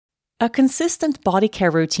A consistent body care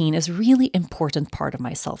routine is a really important part of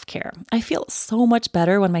my self-care. I feel so much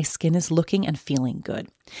better when my skin is looking and feeling good.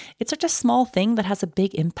 It's such a small thing that has a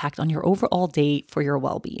big impact on your overall day for your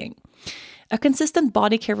well-being. A consistent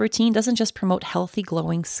body care routine doesn't just promote healthy,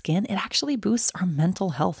 glowing skin, it actually boosts our mental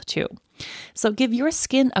health too. So give your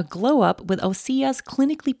skin a glow up with Osea's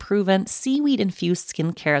clinically proven seaweed-infused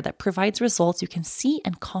skincare that provides results you can see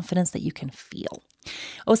and confidence that you can feel.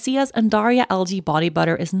 Osea's Undaria algae body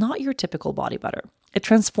butter is not your typical body butter. It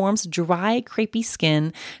transforms dry, crepey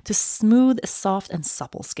skin to smooth, soft, and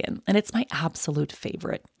supple skin, and it's my absolute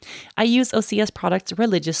favorite. I use Osea's products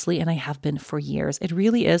religiously, and I have been for years. It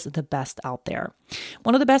really is the best out there.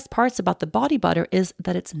 One of the best parts about the body butter is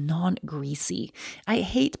that it's non-greasy. I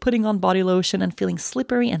hate putting on body lotion and feeling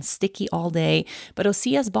slippery and sticky all day, but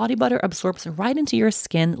Osea's body butter absorbs right into your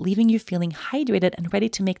skin, leaving you feeling hydrated and ready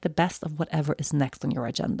to make the best of whatever is next on your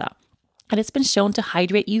agenda. And it's been shown to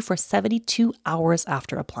hydrate you for 72 hours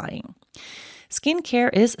after applying. Skincare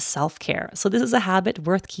is self-care, so this is a habit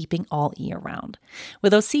worth keeping all year round.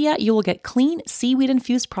 With Osea, you will get clean,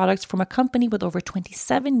 seaweed-infused products from a company with over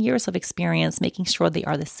 27 years of experience, making sure they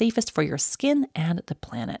are the safest for your skin and the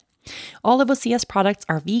planet. All of Osea's products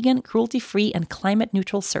are vegan, cruelty-free, and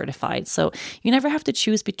climate-neutral certified, so you never have to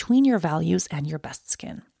choose between your values and your best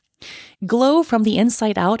skin. Glow from the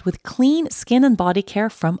inside out with clean skin and body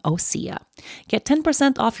care from Osea. Get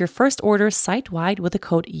 10% off your first order site-wide with the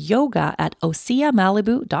code YOGA at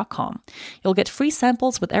OseaMalibu.com. You'll get free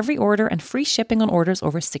samples with every order and free shipping on orders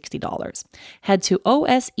over $60. Head to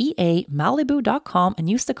OSEAMalibu.com and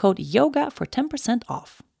use the code YOGA for 10%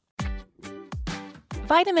 off.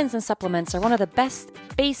 Vitamins and supplements are one of the best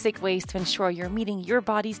basic ways to ensure you're meeting your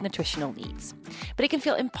body's nutritional needs. But it can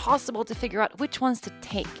feel impossible to figure out which ones to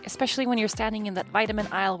take, especially when you're standing in that vitamin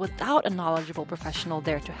aisle without a knowledgeable professional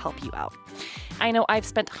there to help you out. I know I've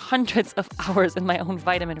spent hundreds of hours in my own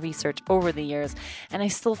vitamin research over the years, and I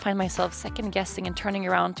still find myself second-guessing and turning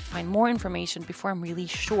around to find more information before I'm really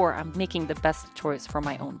sure I'm making the best choice for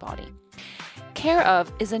my own body. Care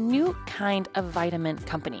of is a new kind of vitamin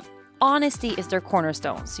company. Honesty is their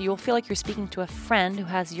cornerstone, so you'll feel like you're speaking to a friend who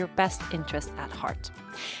has your best interest at heart.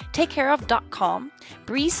 TakeCareOf.com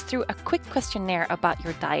breeze through a quick questionnaire about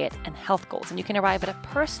your diet and health goals, and you can arrive at a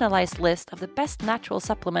personalized list of the best natural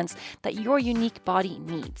supplements that your unique body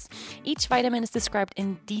needs. Each vitamin is described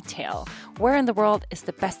in detail. Where in the world is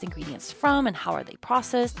the best ingredients from and how are they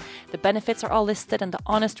processed? The benefits are all listed and the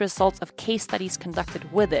honest results of case studies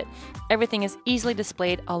conducted with it. Everything is easily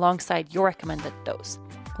displayed alongside your recommended dose.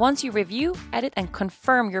 Once you review, edit, and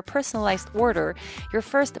confirm your personalized order, your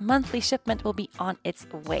first monthly shipment will be on its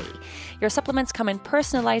way. Your supplements come in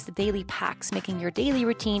personalized daily packs, making your daily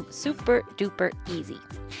routine super duper easy.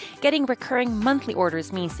 Getting recurring monthly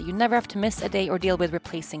orders means that you never have to miss a day or deal with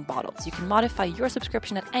replacing bottles. You can modify your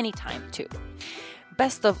subscription at any time too.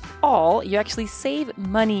 Best of all, you actually save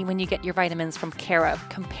money when you get your vitamins from Care of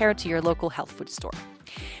compared to your local health food store.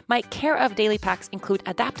 My Care of daily packs include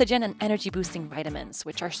adaptogen and energy-boosting vitamins,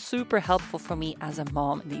 which are super helpful for me as a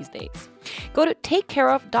mom these days. Go to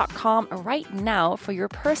TakeCareOf.com right now for your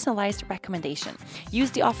personalized recommendation.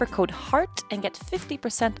 Use the offer code HEART and get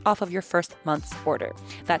 50% off of your first month's order.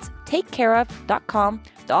 That's TakeCareOf.com.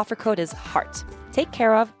 The offer code is HEART.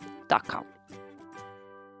 TakeCareOf.com.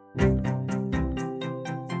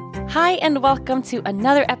 Hi, and welcome to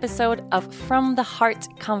another episode of From the Heart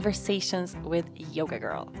Conversations with Yoga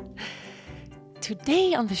Girl.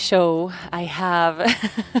 Today on the show, I have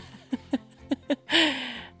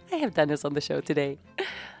Dennis on the show today.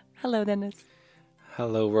 Hello, Dennis.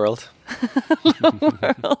 Hello, world. Hello,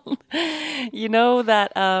 world. You know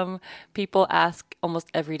that people ask almost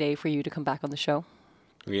every day for you to come back on the show?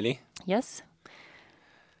 Really? Yes.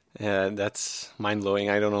 Yeah, that's mind-blowing.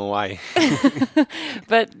 I don't know why.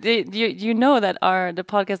 But you know that the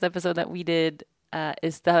podcast episode that we did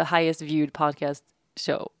is the highest viewed podcast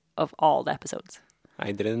show of all the episodes.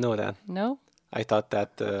 I didn't know that. No? I thought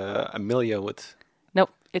that Amelia would. Nope.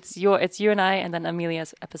 It's you and I, and then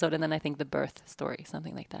Amelia's episode, and then I think the birth story,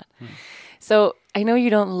 something like that. So I know you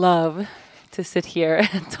don't love to sit here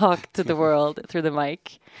and talk to the world through the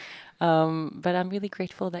mic. But I'm really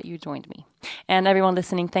grateful that you joined me. And everyone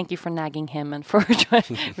listening, thank you for nagging him and for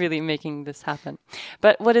really making this happen.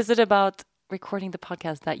 But what is it about recording the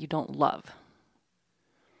podcast that you don't love?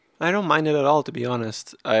 I don't mind it at all, to be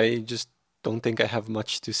honest. I just don't think I have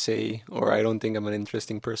much to say, or I don't think I'm an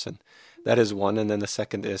interesting person. That is one. And then the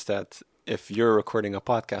second is that if you're recording a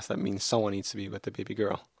podcast, that means someone needs to be with the baby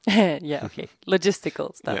girl. Yeah, okay.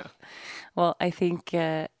 Logistical stuff. Yeah. Well, I think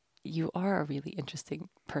you are a really interesting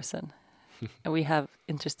person. And we have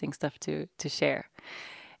interesting stuff to share.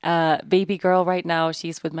 Baby girl right now,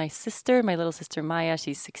 she's with my sister, my little sister Maya.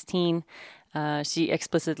 She's 16. She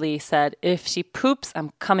explicitly said, if she poops,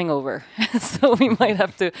 I'm coming over. So we might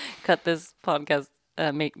have to cut this podcast,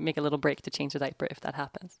 make a little break to change the diaper if that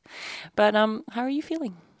happens. But how are you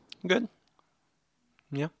feeling? Good.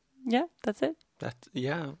 Yeah. Yeah, that's it.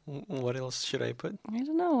 What else should I put? I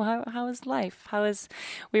don't know. How is life?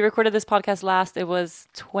 We recorded this podcast last, it was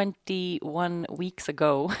 21 weeks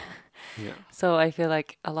ago. Yeah. So I feel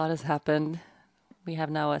like a lot has happened. We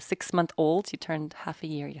have now a 6-month-old. She turned half a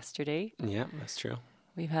year yesterday. Yeah, that's true.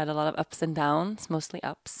 We've had a lot of ups and downs, mostly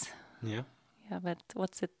ups. Yeah. Yeah, but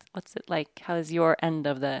what's it like? How is your end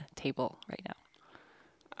of the table right now?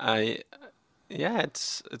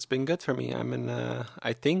 It's been good for me.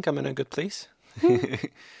 I think I'm in a good place.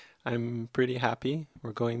 I'm pretty happy.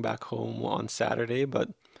 We're going back home on Saturday, but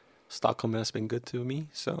Stockholm has been good to me.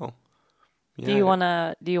 So, yeah. Do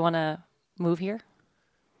you wanna move here?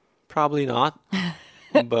 Probably not.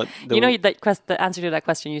 But the answer to that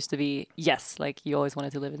question used to be yes. Like you always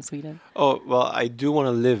wanted to live in Sweden. Oh well, I do want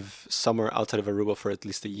to live somewhere outside of Aruba for at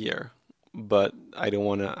least a year, but I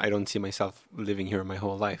don't see myself living here my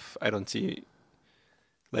whole life. I don't see.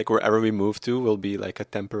 Like wherever we move to will be like a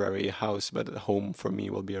temporary house, but a home for me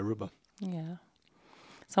will be Aruba. Yeah.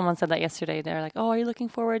 Someone said that yesterday. They're like, "Oh, are you looking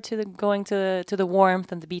forward to going to the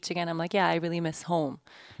warmth and the beach again?" I'm like, "Yeah, I really miss home."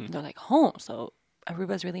 And they're like, "Home? So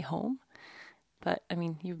Aruba's really home?" But I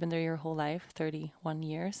mean, you've been there your whole life, 31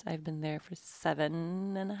 years. I've been there for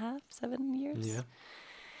 7 years. Yeah.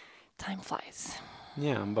 Time flies.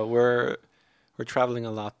 Yeah, but we're traveling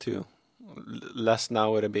a lot too. Less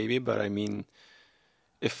now with a baby, but I mean,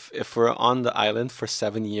 if we're on the island for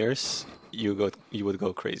 7 years, you would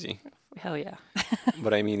go crazy. Hell yeah.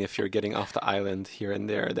 But I mean, if you're getting off the island here and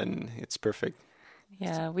there, then it's perfect.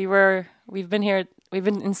 Yeah, we've been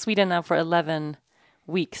in Sweden now for 11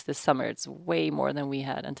 weeks this summer. It's way more than we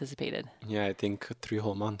had anticipated. Yeah, I think 3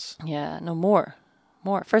 whole months. Yeah, no, more.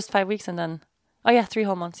 First 5 weeks and then, 3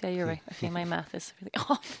 whole months. Yeah, you're right. Okay, my math is really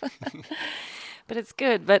off. But it's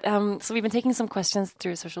good. But so we've been taking some questions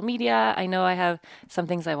through social media. I know I have some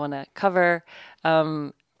things I want to cover.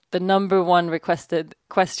 The number one requested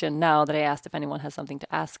question now that I asked if anyone has something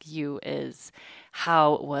to ask you is,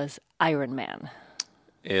 how was Ironman?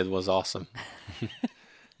 It was awesome.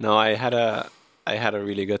 No, I had a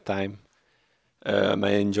really good time. I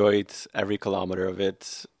enjoyed every kilometer of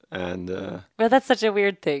it, and well, that's such a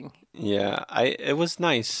weird thing. Yeah, it was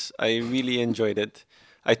nice. I really enjoyed it.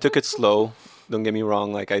 I took it slow. Don't get me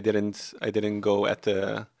wrong. Like I didn't go at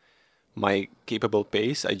my capable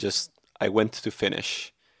pace. I went to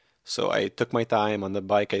finish. So I took my time on the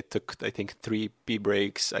bike. I took, I think, 3 pee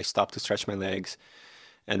breaks. I stopped to stretch my legs.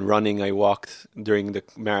 And running, I walked during the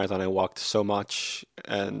marathon. I walked so much,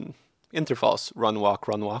 and intervals, run,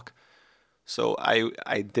 walk. So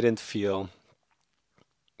I didn't feel.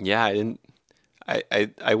 Yeah,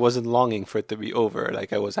 I wasn't longing for it to be over.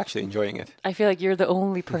 Like I was actually enjoying it. I feel like you're the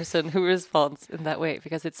only person who responds in that way,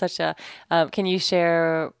 because it's such a. Can you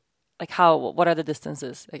share, like, what are the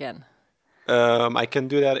distances again? I can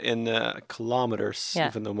do that in kilometers, yeah.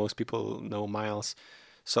 Even though most people know miles.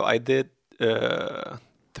 So I did 3.8,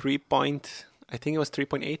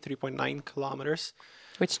 3.9 kilometers.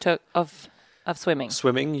 Which took of swimming.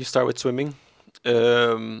 Swimming. You start with swimming.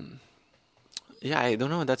 Yeah, I don't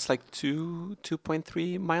know. That's like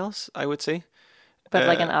 2.3 miles, I would say. But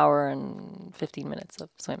like an hour and 15 minutes of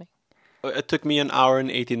swimming. It took me an hour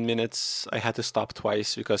and 18 minutes. I had to stop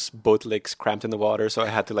twice because both legs cramped in the water. So I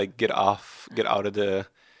had to like get out of the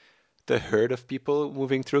herd of people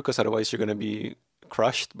moving through, because otherwise you're going to be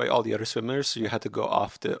crushed by all the other swimmers. So you had to go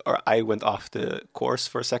I went off the course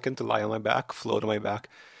for a second to lie on my back, float on my back.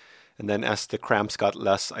 And then as the cramps got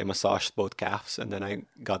less, I massaged both calves, and then I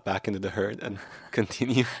got back into the herd and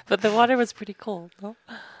continued. But the water was pretty cold, no?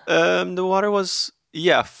 The water was,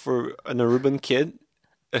 for an Aruban kid,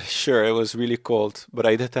 sure, it was really cold. But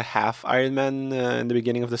I did a half Ironman in the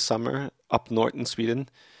beginning of the summer up north in Sweden,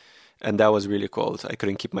 and that was really cold. I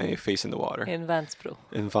couldn't keep my face in the water. In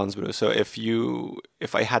Vansbro. So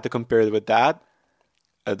if I had to compare it with that,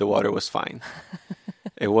 the water was fine.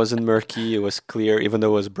 It wasn't murky. It was clear. Even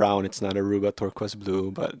though it was brown, it's not Aruba turquoise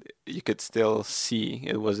blue, but you could still see.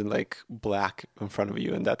 It wasn't like black in front of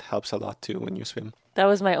you, and that helps a lot too when you swim. That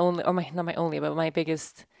was my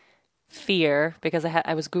biggest fear, because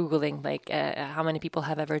I was Googling like how many people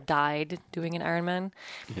have ever died doing an Ironman.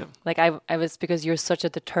 Yeah. Like I was, because you're such a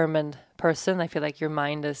determined person. I feel like your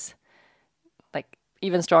mind is like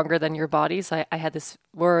even stronger than your body. So I had this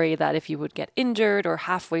worry that if you would get injured or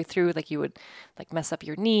halfway through, like you would like mess up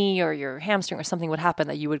your knee or your hamstring or something would happen,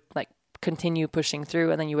 that you would like continue pushing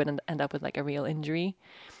through, and then you would end up with like a real injury.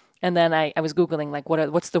 And then I was Googling like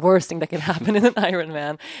what's the worst thing that can happen in an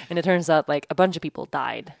Ironman, and it turns out like a bunch of people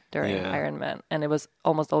died during Ironman, and it was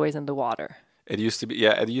almost always in the water. It used to be,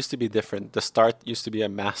 it used to be different. The start used to be a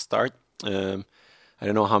mass start. I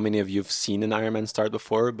don't know how many of you have seen an Ironman start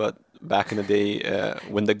before, but back in the day,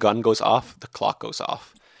 when the gun goes off, the clock goes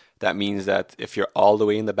off. That means that if you're all the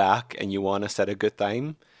way in the back and you want to set a good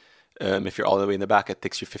time, if you're all the way in the back, it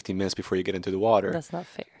takes you 15 minutes before you get into the water. That's not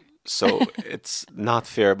fair. So it's not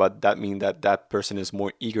fair, but that means that person is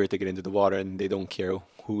more eager to get into the water and they don't care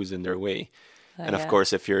who's in their way. And of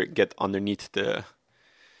course, if you get underneath the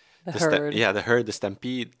herd. The herd, the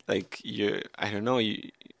stampede, like I don't know,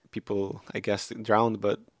 people, I guess, drowned,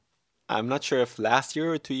 but I'm not sure if last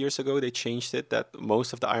year or 2 years ago they changed it that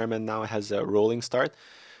most of the Ironman now has a rolling start,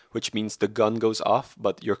 which means the gun goes off,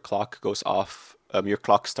 but your clock goes off. Your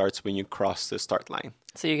clock starts when you cross the start line.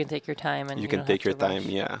 So you can take your time, and you can take your time,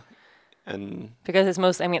 and because it's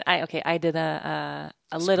most. I mean, I did a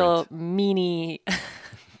little mini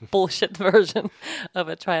bullshit version of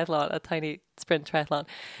a triathlon, a tiny sprint triathlon.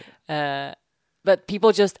 But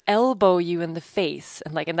people just elbow you in the face,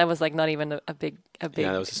 and that was like not even a big that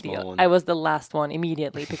was a small deal. one. I was the last one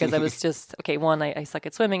immediately because I was just one, I suck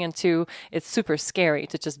at swimming, and two, it's super scary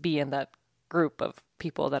to just be in that group of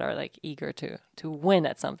people that are like eager to win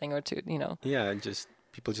at something or to just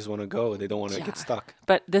people just want to go. They don't want to get stuck.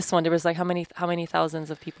 But this one, there was like how many thousands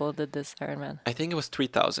of people did this Ironman? I think it was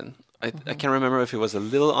 3,000. I can't remember if it was a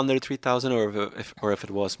little under 3,000 or if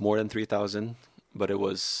it was more than 3,000, but it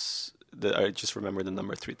was. I just remember the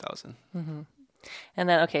number 3,000. Mm-hmm. And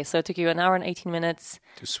then, so it took you an hour and 18 minutes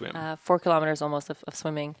to swim. 4 kilometers almost of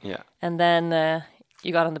swimming. Yeah. And then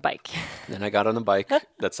you got on the bike. Then I got on the bike.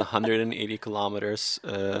 That's 180 kilometers.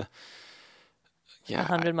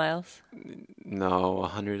 100 miles? No,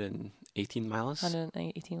 118 miles.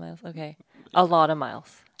 118 miles, okay. A lot of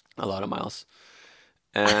miles. A lot of miles.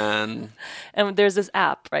 And and there's this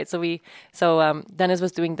app, right? So Dennis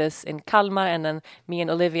was doing this in Kalmar, and then me and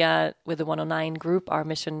Olivia with the 109 group, our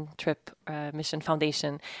mission trip, mission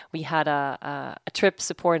foundation, we had a trip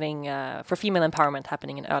supporting for female empowerment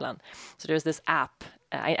happening in Öland. So there's this app.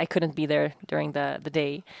 I couldn't be there during the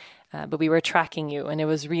day, but we were tracking you, and it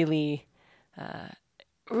was really,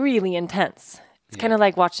 really intense. It's kind of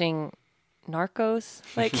like watching Narcos.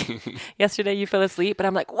 Like yesterday you fell asleep, but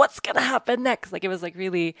I'm like, what's gonna happen next? Like it was like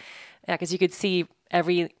really, because you could see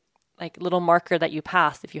every like little marker that you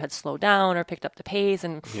passed if you had slowed down or picked up the pace,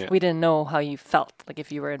 and we didn't know how you felt, like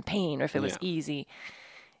if you were in pain or if it was easy.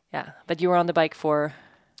 Yeah, but you were on the bike for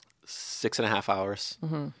 6.5 hours.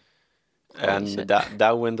 Mm-hmm. And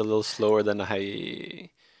that went a little slower than I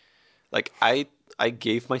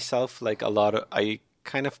gave myself like a lot of, I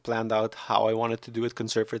kind of planned out how I wanted to do it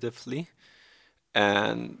conservatively.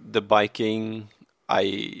 And the biking,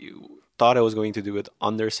 I thought I was going to do it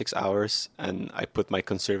under 6 hours, and I put my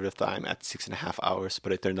conservative time at 6.5 hours,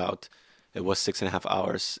 but it turned out it was 6.5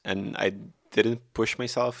 hours, and I didn't push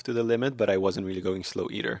myself to the limit, but I wasn't really going slow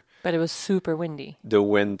either. But it was super windy. The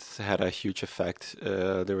wind had a huge effect.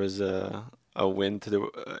 There was a wind.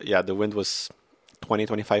 The wind was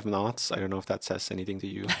 20-25 knots. I don't know if that says anything to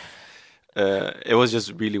you. It was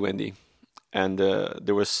just really windy, and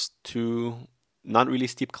there was 2 not really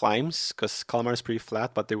steep climbs because Kalmar is pretty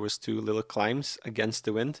flat, but there was 2 little climbs against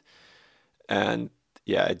the wind, and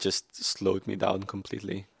it just slowed me down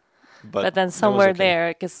completely. But then somewhere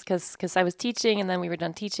there, because I was teaching, and then we were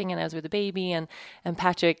done teaching, and I was with the baby, and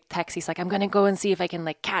Patrick texts, he's like, I'm gonna go and see if I can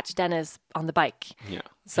like catch Dennis on the bike. Yeah,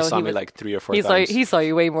 so he saw me like 3 or 4 times. He saw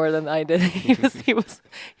you way more than I did. he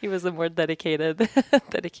was a more dedicated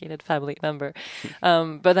family member.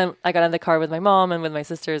 But then I got in the car with my mom and with my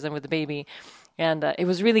sisters and with the baby. And it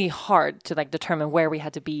was really hard to like determine where we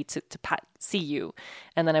had to be to see you.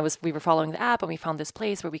 And then we were following the app, and we found this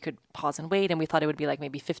place where we could pause and wait. And we thought it would be like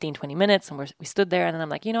maybe 15-20 minutes. And we stood there, and then I'm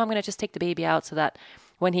like, I'm going to just take the baby out so that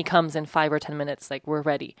when he comes in 5 or 10 minutes, like we're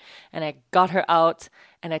ready. And I got her out,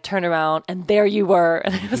 and I turned around, and there you were.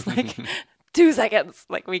 And it was like 2 seconds.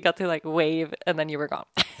 Like we got to like wave, and then you were gone.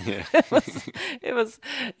 Yeah. it was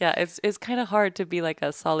it's kind of hard to be like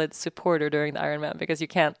a solid supporter during the Ironman because you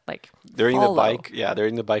can't like follow.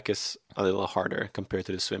 During the bike is a little harder compared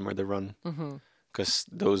to the swim or the run, because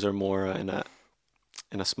those are more in a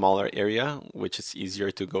smaller area, which is easier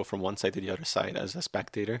to go from one side to the other side as a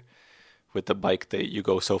spectator. With the bike, you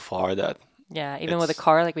go so far that even with a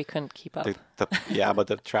car, like we couldn't keep up. But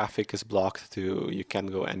the traffic is blocked too. You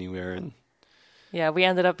can't go anywhere, and Yeah, we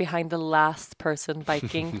ended up behind the last person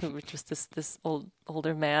biking, which was this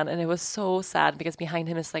older man, and it was so sad because behind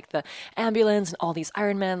him is like the ambulance and all these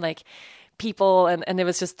Ironman like people, and it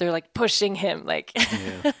was just they're like pushing him, like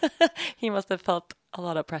Yeah. he must have felt a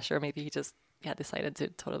lot of pressure. Maybe he just decided to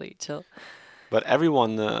totally chill. But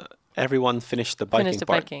everyone finished the biking Finished the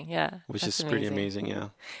part, biking, yeah, which that's is pretty amazing. Yeah.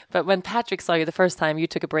 But when Patrick saw you the first time, you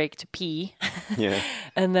took a break to pee, Yeah.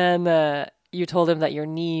 and then you told him that your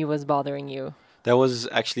knee was bothering you. That was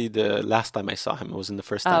actually the last time I saw him. It wasn't the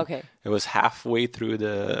first time. Oh, okay. It was halfway through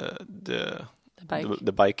The bike.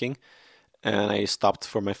 the biking, and I stopped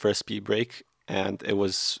for my first pee break, and it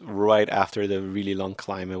was right after the really long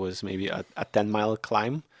climb. It was maybe a 10-mile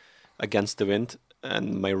climb against the wind,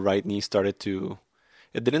 and my right knee started to.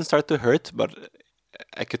 It didn't start to hurt, but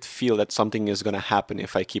I could feel that something is going to happen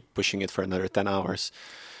if I keep pushing it for another 10 hours.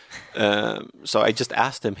 So I just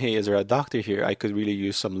asked him, hey, is there a doctor here? I could really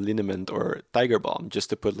use some liniment or tiger balm just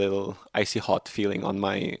to put a little icy hot feeling on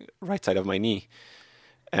my right side of my knee.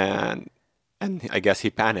 And I guess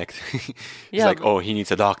he panicked. He's like, oh, he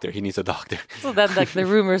needs a doctor. He needs a doctor. So then like the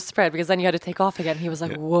rumors spread because then you had to take off again. He was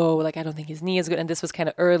like, whoa, like I don't think his knee is good. And this was kind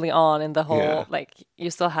of early on in the whole, like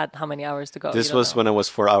you still had how many hours to go? This was when I was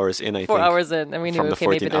 4 hours in, I think. 4 hours in. And we knew, okay,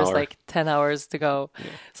 maybe there's hour. like 10 hours to go. Yeah.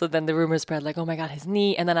 So then the rumors spread like, oh my God, his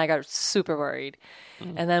knee. And then I got super worried.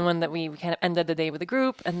 Mm. And then when we kind of ended the day with the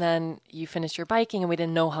group and then you finished your biking and we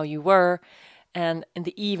didn't know how you were. And in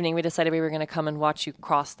the evening, we decided we were going to come and watch you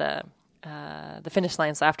cross the finish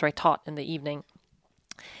line. So after I taught in the evening,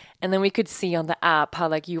 and then we could see on the app how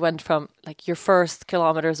like you went from like your first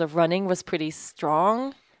kilometers of running was pretty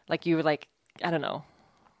strong. Like you were like, I don't know,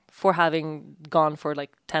 for having gone for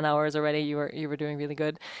like 10 hours already, you were doing really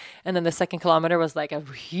good. And then the second kilometer was like a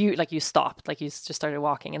huge, like you stopped, like you just started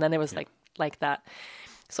walking. And then it was like that.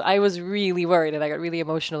 So I was really worried and I got really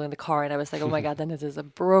emotional in the car and I was like, oh my God, then this is a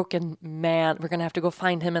broken man. We're going to have to go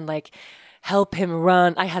find him and like help him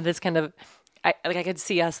run. I had this kind of, I could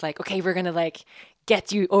see us like, okay, we're going to like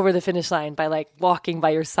get you over the finish line by like walking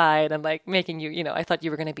by your side and like making you, I thought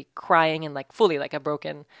you were going to be crying and like fully like a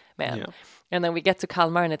broken man. Yeah. And then we get to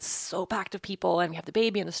Kalmar and it's so packed of people and we have the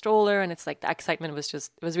baby in the stroller and it's like the excitement was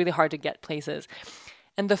just, it was really hard to get places.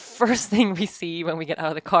 And the first thing we see when we get out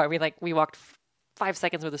of the car, we walked 5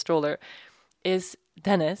 seconds with the stroller, is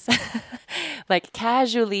Dennis like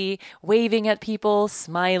casually waving at people,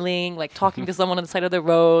 smiling, like talking to someone on the side of the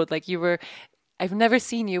road. Like I've never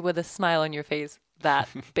seen you with a smile on your face that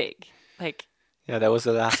big. Like, yeah, that was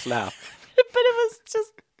the last lap. But it was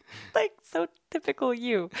just like so typical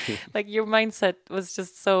you. Like your mindset was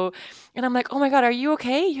just so, and I'm like, oh my God, are you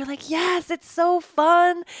okay? You're like, yes, it's so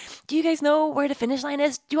fun. Do you guys know where the finish line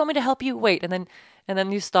is? Do you want me to help you? Wait. And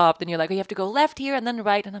then you stopped and you're like, oh, you have to go left here and then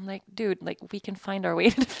right. And I'm like, dude, like we can find our way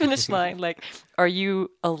to the finish line. Like, are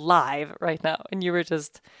you alive right now? And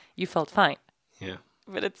you felt fine. Yeah.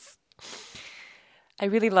 But I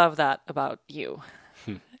really love that about you.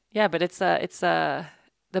 Yeah, but it's the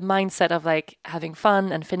mindset of like having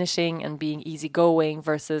fun and finishing and being easygoing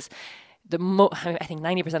versus I think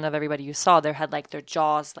 90% of everybody you saw there had like their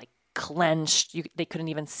jaws like clenched. They couldn't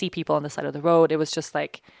even see people on the side of the road. It was just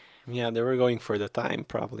like, yeah, they were going for the time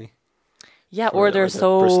probably. Yeah, or they're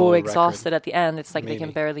so exhausted record. At the end. It's like Maybe. They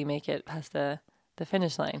can barely make it past the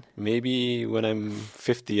finish line. Maybe when I'm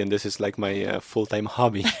 50 and this is like my full-time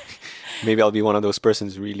hobby, maybe I'll be one of those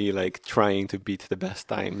persons really like trying to beat the best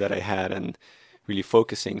time that I had and really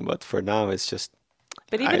focusing. But for now, it's just.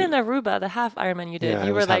 But even in Aruba, the half Ironman you did,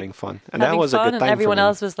 you were like having fun, and that was a good time. And everyone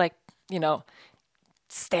else was like,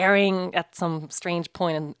 staring at some strange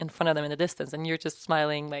point in front of them in the distance, and you're just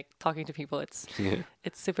smiling, like talking to people. It's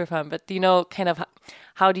super fun. But do you know kind of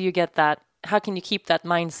how do you get that? How can you keep that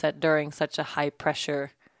mindset during such a high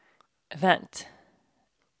pressure event?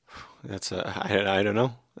 I don't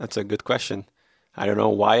know. That's a good question. I don't know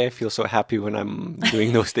why I feel so happy when I'm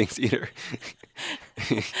doing those things either.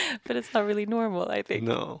 But it's not really normal, I think.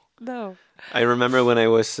 No. I remember when I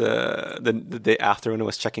was the day after when I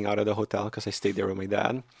was checking out of the hotel because I stayed there with my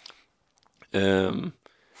dad.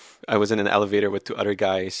 I was in an elevator with 2 other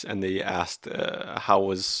guys and they asked, how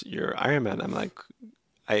was your Ironman? I'm like,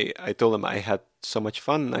 I told them I had so much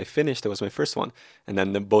fun. I finished. It was my first one. And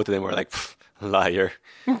then both of them were like, liar.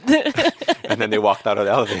 And then they walked out of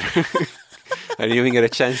the elevator. I didn't even get a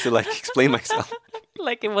chance to like explain myself.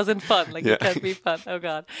 Like it wasn't fun. Like it can't be fun. Oh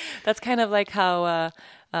God. That's kind of like how,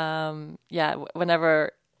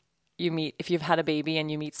 whenever you meet, if you've had a baby and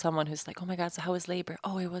you meet someone who's like, oh my God, so how was labor?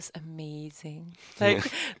 Oh, it was amazing. Like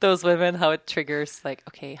those women, how it triggers like,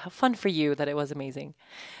 okay, how fun for you that it was amazing.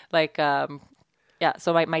 Like, Yeah,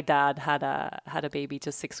 so my dad had a baby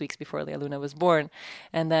just 6 weeks before Lea Luna was born,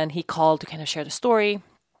 and then he called to kind of share the story.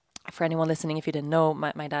 For anyone listening, if you didn't know,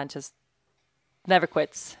 my dad just never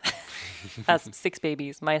quits. Has 6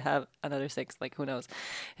 babies, might have another 6, like who knows.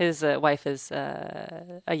 His wife is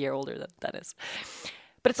a year older than that is.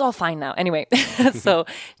 But it's all fine now. Anyway, so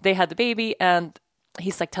they had the baby, and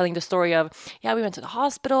he's like telling the story of, yeah, we went to the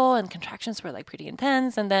hospital and contractions were like pretty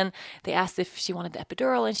intense. And then they asked if she wanted the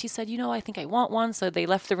epidural, and she said, I think I want one. So they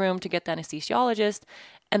left the room to get the anesthesiologist,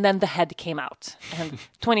 and then the head came out. And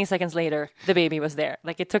 20 seconds later, the baby was there.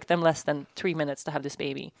 Like it took them less than 3 minutes to have this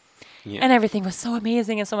baby. Yeah. And everything was so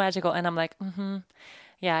amazing and so magical. And I'm like,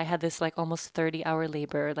 yeah, I had this like almost 30-hour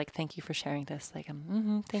labor. Like, thank you for sharing this. Like,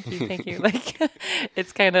 thank you. Like,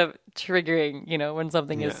 it's kind of triggering, when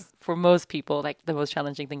something is, for most people, like the most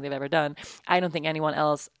challenging thing they've ever done. I don't think anyone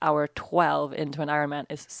else, hour 12 into an Ironman,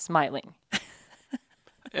 is smiling.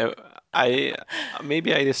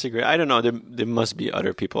 Maybe I disagree. I don't know. There must be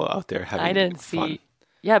other people out there having fun. I didn't see.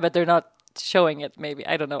 Yeah, but they're not showing it. Maybe,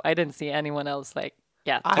 I don't know. I didn't see anyone else like,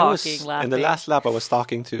 talking, laughing. In the last lap, I was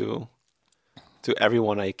talking to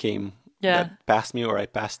everyone I came that passed me or I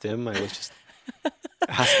passed him. I was just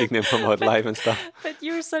asking them about life and stuff. But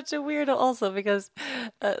you're such a weirdo also because,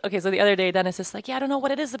 so the other day Dennis is like, I don't know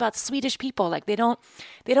what it is about Swedish people. Like they don't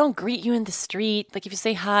greet you in the street. Like if you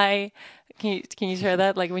say hi, can you share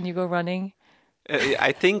that? Like when you go running?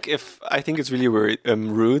 I think it's really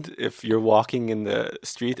rude if you're walking in the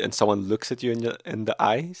street and someone looks at you in the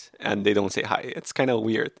eyes and they don't say hi. It's kind of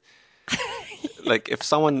weird. Like if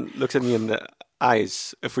someone looks at me in the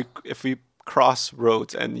eyes, if we cross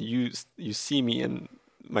roads and you see me in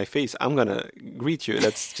my face, I'm gonna greet you.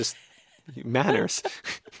 That's just manners.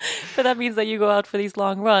 But that means that you go out for these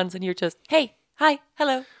long runs and you're just, hey, hi,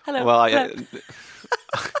 hello. Well,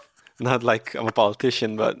 not like I'm a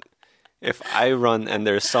politician, but if I run and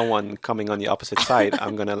there's someone coming on the opposite side,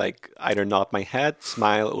 I'm gonna like either nod my head,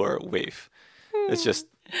 smile, or wave.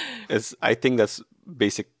 I think that's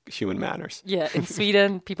basic human manners. Yeah, in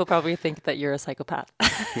Sweden, people probably think that you're a psychopath.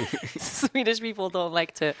 Swedish people don't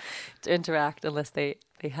like to interact unless they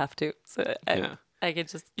have to. So I can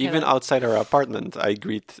just even outside our apartment, I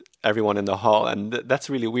greet everyone in the hall, and that's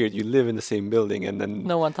really weird. You live in the same building, and then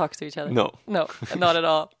no one talks to each other. No, not at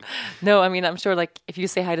all. No, I mean, I'm sure like if you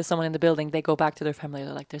say hi to someone in the building, they go back to their family.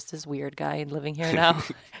 They're like, "There's this weird guy living here now.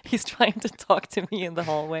 He's trying to talk to me in the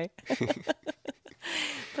hallway."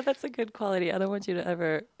 But that's a good quality. I don't want you to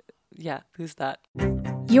ever, lose that.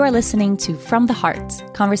 You are listening to From the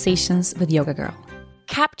Heart, Conversations with Yoga Girl.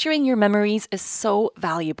 Capturing your memories is so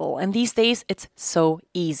valuable, and these days it's so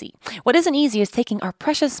easy. What isn't easy is taking our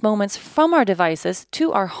precious moments from our devices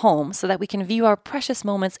to our home so that we can view our precious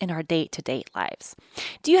moments in our day-to-day lives.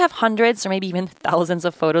 Do you have hundreds or maybe even thousands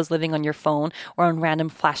of photos living on your phone or on random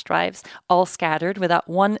flash drives, all scattered without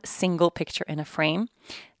one single picture in a frame?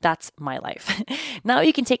 That's my life. Now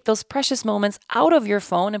you can take those precious moments out of your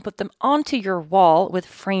phone and put them onto your wall with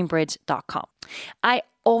Framebridge.com. I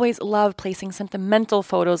always love placing sentimental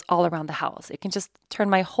photos all around the house. It can just turn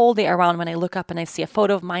my whole day around when I look up and I see a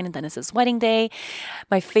photo of mine and Dennis's wedding day.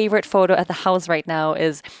 My favorite photo at the house right now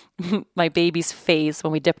is my baby's face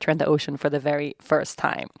when we dipped her in the ocean for the very first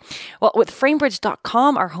time. Well, with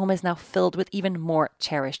Framebridge.com, our home is now filled with even more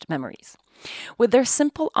cherished memories. With their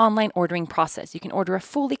simple online ordering process, you can order a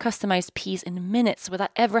fully customized piece in minutes without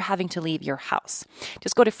ever having to leave your house.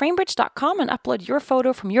 Just go to Framebridge.com and upload your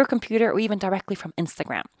photo from your computer or even directly from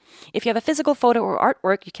Instagram. If you have a physical photo or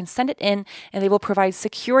artwork, you can send it in and they will provide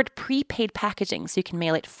secured prepaid packaging so you can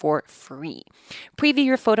mail it for free. Preview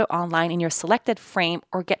your photo online in your selected frame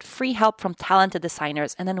or get free help from talented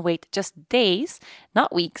designers and then wait just days,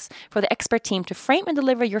 not weeks, for the expert team to frame and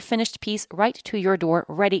deliver your finished piece right to your door,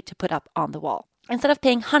 ready to put up on the wall. Instead of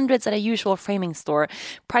paying hundreds at a usual framing store,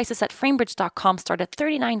 prices at Framebridge.com start at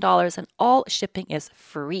 $39 and all shipping is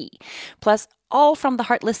free. Plus, all From the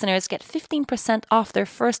Heart listeners get 15% off their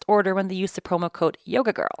first order when they use the promo code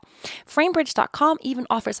YogaGirl. Framebridge.com even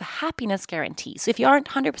offers a happiness guarantee, so if you aren't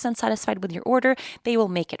 100% satisfied with your order, they will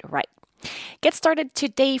make it right. Get started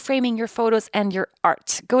today framing your photos and your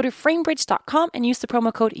art. Go to Framebridge.com and use the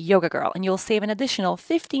promo code YogaGirl, and you'll save an additional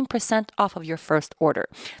 15% off of your first order.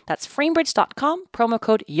 That's Framebridge.com, promo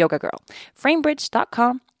code YogaGirl.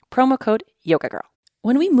 Framebridge.com, promo code YogaGirl.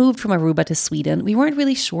 When we moved from Aruba to Sweden, we weren't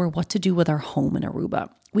really sure what to do with our home in Aruba.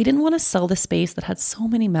 We didn't want to sell the space that had so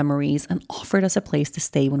many memories and offered us a place to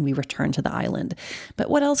stay when we returned to the island. But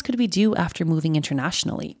what else could we do after moving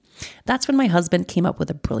internationally? That's when my husband came up with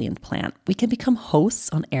a brilliant plan. We can become hosts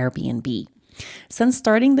on Airbnb. Since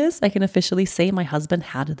starting this, I can officially say my husband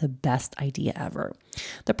had the best idea ever.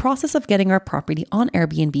 The process of getting our property on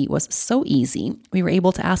Airbnb was so easy. We were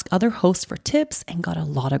able to ask other hosts for tips and got a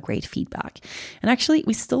lot of great feedback. And actually,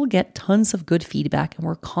 we still get tons of good feedback and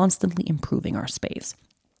we're constantly improving our space.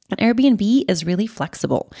 And Airbnb is really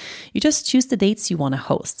flexible. You just choose the dates you want to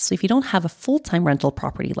host. So if you don't have a full-time rental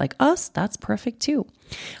property like us, that's perfect too.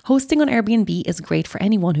 Hosting on Airbnb is great for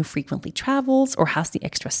anyone who frequently travels or has the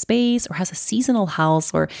extra space or has a seasonal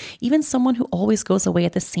house or even someone who always goes away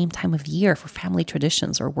at the same time of year for family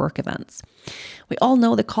traditions or work events. We all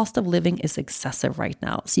know the cost of living is excessive right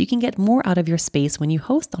now, so you can get more out of your space when you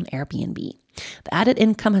host on Airbnb. The added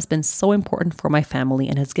income has been so important for my family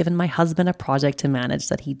and has given my husband a project to manage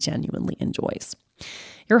that he genuinely enjoys.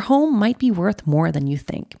 Your home might be worth more than you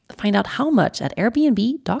think. Find out how much at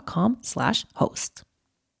airbnb.com/host.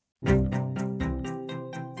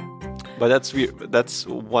 But that's weird. That's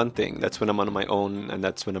one thing. That's when I'm on my own, and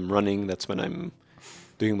that's when I'm running. That's when I'm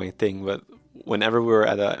doing my thing. But whenever we're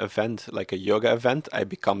at an event, like a yoga event, I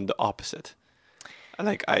become the opposite.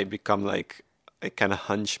 Like I kind of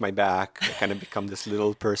hunch my back. I kind of become this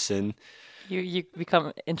little person. You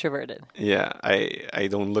become introverted. Yeah, I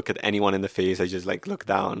don't look at anyone in the face. I just like look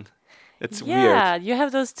down. It's weird. Yeah, you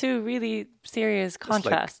have those two really serious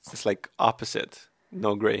contrasts. It's like opposite.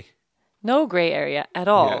 No gray. No gray area at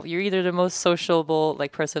all. Yeah. You're either the most sociable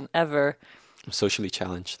person ever, I'm socially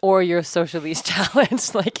challenged. or you're socially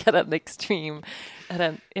challenged, at an extreme,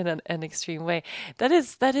 in an extreme way. That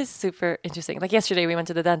is super interesting. Like yesterday, we went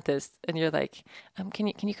to the dentist, and you're like, can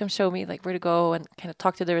you come show me where to go and kind of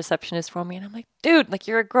talk to the receptionist for me? And I'm like, dude,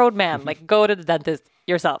 you're a grown man, go to the dentist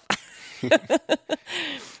yourself.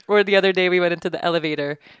 Or the other day, we went into the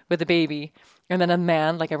elevator with the baby, and then a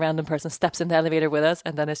man, a random person, steps in the elevator with us,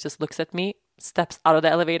 and then it just looks at me, steps out of the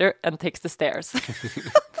elevator, and takes the stairs.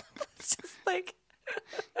 It's just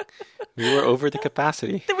we were over the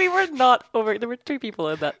capacity. We were not over. There were 3 people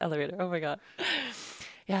in that elevator. Oh my God.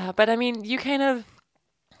 Yeah, but I mean, you kind of,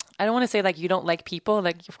 I don't want to say you don't like people.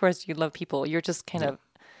 Of course you love people. You're just kind of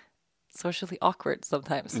socially awkward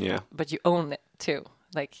sometimes. Yeah. But you own it too.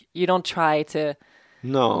 You don't try to.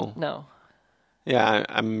 No. No. Yeah,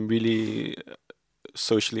 I'm really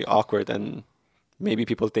socially awkward, and maybe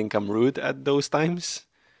people think I'm rude at those times,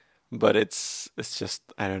 but it's just,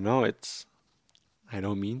 I don't know. I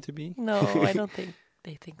don't mean to be. No, I don't think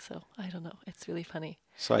they think so. I don't know. It's really funny.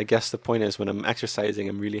 So I guess the point is when I'm exercising,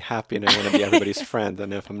 I'm really happy and I want to be everybody's friend.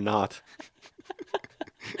 And if I'm not,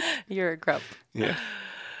 you're a grump. Yeah.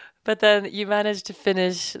 But then you managed to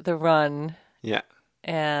finish the run. Yeah.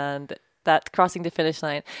 And that crossing the finish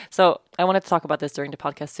line. So I wanted to talk about this during the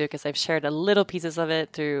podcast too, because I've shared a little pieces of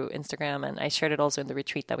it through Instagram, and I shared it also in the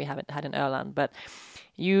retreat that we haven't had in Öland. But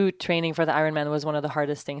you training for the Ironman was one of the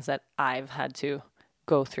hardest things that I've had to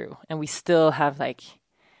go through, and we still have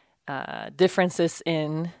differences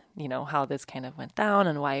in how this kind of went down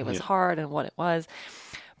and why it was hard and what it was.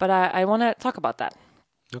 But I want to talk about that.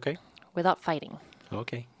 Okay. Without fighting.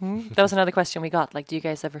 Okay. That was another question we got. Do you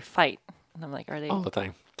guys ever fight? And I'm like, are they all the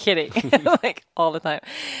time? Kidding. All the time.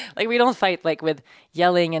 We don't fight with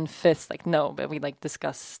yelling and fists. No, but we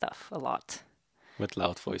discuss stuff a lot. With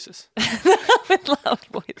loud voices. With loud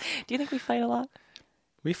voice. Do you think we fight a lot?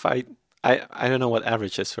 We fight. I don't know what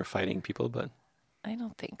average is for fighting people, but I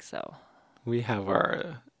don't think so. We have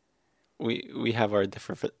our we have our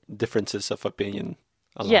differences of opinion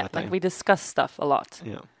a lot yeah, of time. We discuss stuff a lot.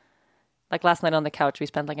 Yeah. Last night on the couch, we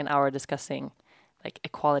spent an hour discussing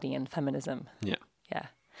equality and feminism. Yeah. Yeah.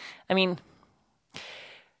 I mean,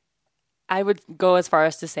 I would go as far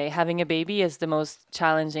as to say having a baby is the most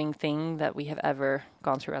challenging thing that we have ever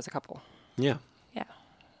gone through as a couple. Yeah. Yeah.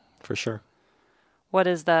 For sure. What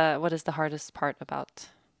is the hardest part about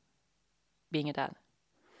being a dad?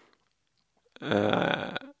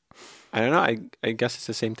 I don't know. I guess it's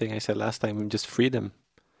the same thing I said last time. Just freedom.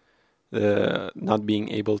 Not being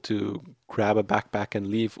able to grab a backpack and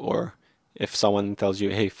leave, or if someone tells you,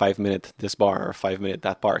 hey, 5 minute this bar or 5 minute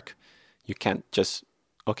that park, you can't just,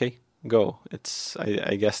 okay, go.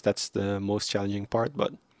 I guess that's the most challenging part,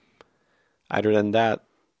 but other than that,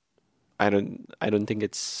 I don't think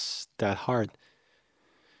it's that hard.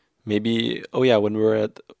 Maybe, when we're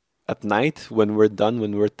at night, when we're done,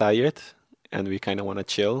 when we're tired and we kind of want to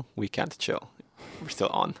chill, we can't chill. We're still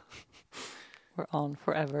on. We're on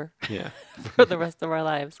forever. Yeah. For the rest of our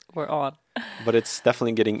lives, we're on. But it's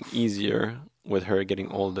definitely getting easier with her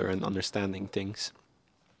getting older and understanding things.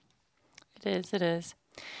 It is.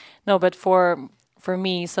 No, but for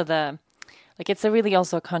me, so it's a really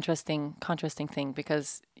also a contrasting thing,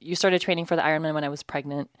 because you started training for the Ironman when I was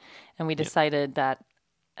pregnant, and we decided that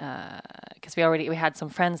because we had some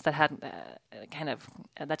friends that had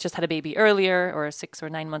that just had a baby earlier, or 6 or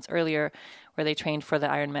 9 months earlier, where they trained for the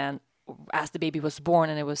Ironman as the baby was born,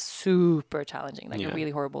 and it was super challenging, like a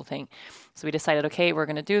really horrible thing. So we decided, okay, we're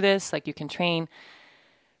going to do this. Like, you can train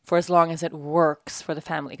for as long as it works for the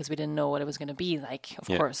family, because we didn't know what it was going to be like, of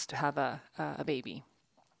course, to have a baby.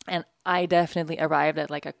 And I definitely arrived at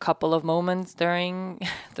like a couple of moments during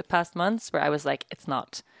the past months where I was like, it's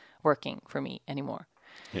not working for me anymore.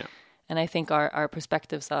 Yeah. And I think our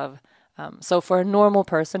perspectives of, so for a normal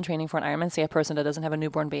person training for an Ironman, say a person that doesn't have a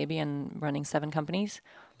newborn baby and running 7 companies,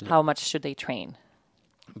 how much should they train?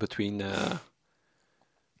 Between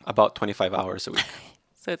about 25 hours a week.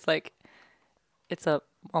 So it's like, it's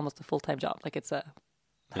almost a full-time job. Like, it's a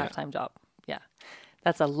half-time job. Yeah.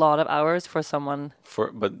 That's a lot of hours for someone.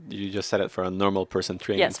 But you just said it for a normal person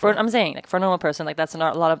training. Yes, I'm saying, like, for a normal person, like, that's a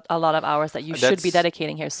lot of hours that you should be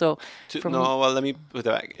dedicating here. So let me put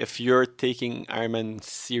that back. If you're taking Ironman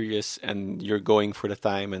serious and you're going for the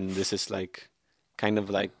time, and this is like kind of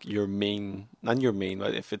like your main, not your main,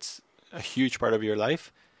 but if it's a huge part of your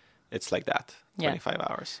life, it's like that, 25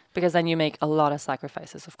 hours. Because then you make a lot of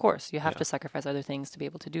sacrifices. Of course, you have to sacrifice other things to be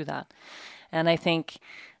able to do that. And I think,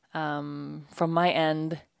 from my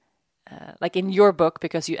end, like in your book,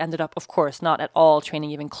 because you ended up, of course, not at all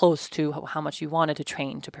training even close to how much you wanted to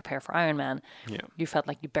train to prepare for Ironman. Yeah. You felt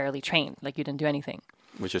like you barely trained, like you didn't do anything.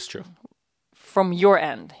 Which is true. From your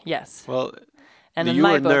end, yes. Well, and you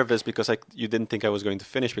were nervous because you didn't think I was going to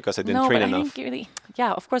finish because I didn't train enough. I think really,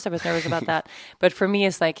 yeah, of course I was nervous about that. But for me,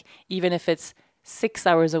 it's like, even if it's 6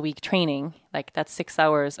 hours a week training, like that's 6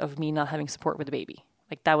 hours of me not having support with the baby.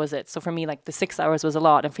 Like, that was it. So for me, like, the 6 hours was a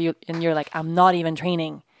lot. And for you, and you're like, I'm not even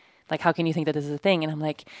training. Like, how can you think that this is a thing? And I'm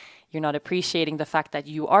like, you're not appreciating the fact that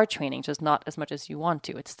you are training, just not as much as you want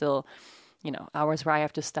to. It's still, hours where I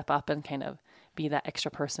have to step up and kind of be that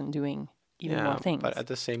extra person doing even more things. But at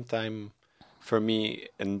the same time, for me,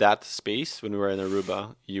 in that space, when we were in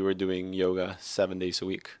Aruba, you were doing yoga 7 days a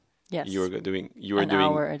week. Yes. You were doing an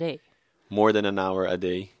hour a day. More than an hour a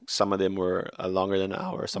day. Some of them were longer than an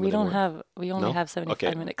hour. We only have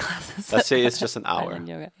 75-minute classes. Let's say it's just an hour.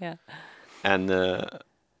 Yoga, yeah. And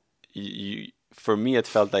for me, it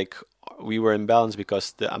felt like we were in balance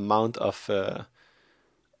because the amount of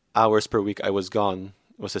hours per week I was gone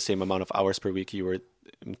was the same amount of hours per week you were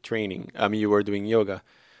training. You were doing yoga.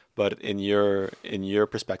 But in your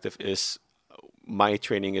perspective is, my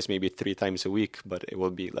training is maybe 3 times a week, but it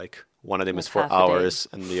will be like one of them is 4 hours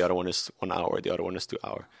and the other one is 1 hour, the other one is 2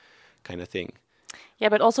 hour kind of thing. Yeah,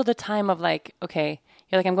 but also the time of like, okay,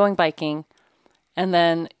 you're like, I'm going biking, and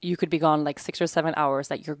then you could be gone like 6 or 7 hours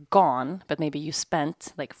that you're gone, but maybe you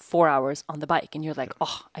spent like 4 hours on the bike, and you're like,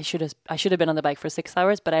 I should have been on the bike for 6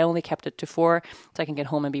 hours, but I only kept it to 4 so I can get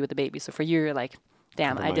home and be with the baby. So for you, you're like,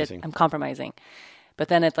 damn, I'm compromising. But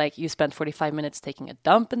then it like, you spent 45 minutes taking a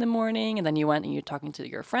dump in the morning, and then you went and you're talking to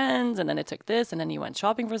your friends, and then it took this, and then you went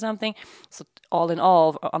shopping for something. So all in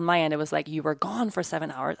all, on my end, it was like, you were gone for 7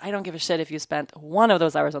 hours. I don't give a shit if you spent one of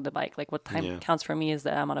those hours on the bike. Like, what time counts for me is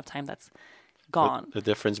the amount of time that's gone. But the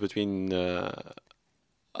difference between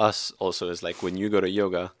us also is like, when you go to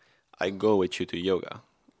yoga, I go with you to yoga.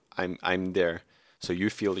 I'm there. So you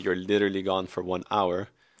feel you're literally gone for 1 hour.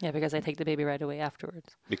 Yeah, because I take the baby right away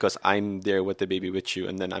afterwards. Because I'm there with the baby with you,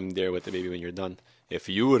 and then I'm there with the baby when you're done. If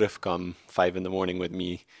you would have come 5 a.m. with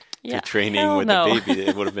me to training with the baby,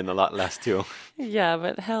 it would have been a lot less too. Yeah,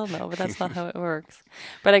 but hell no, but that's not how it works.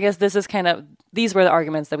 But I guess this is kind of, these were the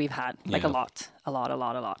arguments that we've had, like a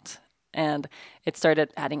lot. And it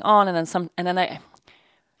started adding on, and then I,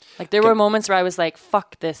 like, there were moments where I was like,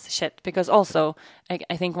 fuck this shit. Because also,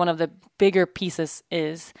 I think one of the bigger pieces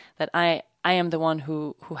is that I am the one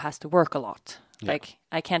who has to work a lot. Yeah. Like,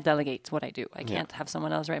 I can't delegate what I do. I can't have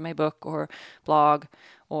someone else write my book or blog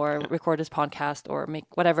or record this podcast or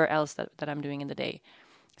make whatever else that I'm doing in the day.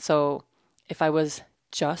 So if I was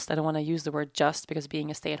I don't want to use the word just, because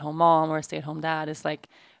being a stay-at-home mom or a stay-at-home dad is like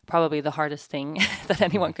probably the hardest thing that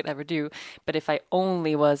anyone could ever do. But if I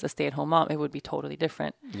only was a stay-at-home mom, it would be totally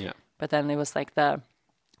different. Yeah. But then it was like the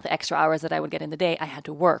extra hours that I would get in the day, I had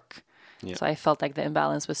to work. Yeah. So I felt like the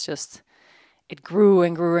imbalance was just, it grew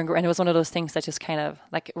and grew and grew. And it was one of those things that just kind of,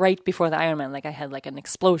 like, right before the Ironman, like, I had like an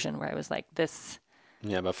explosion where I was like, this.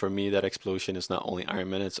 Yeah, but for me, that explosion is not only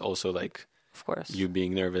Ironman, it's also like, of course, you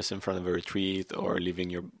being nervous in front of a retreat, or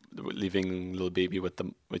leaving little baby with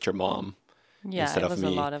your mom. Yeah, instead it was of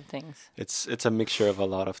me. A lot of things. It's a mixture of a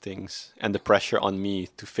lot of things, and the pressure on me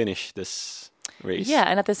to finish this race. Yeah,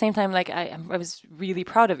 and at the same time, like, I was really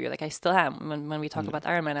proud of you. Like, I still am. When we talk about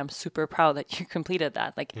Ironman, I'm super proud that you completed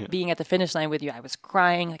that. Like, being at the finish line with you, I was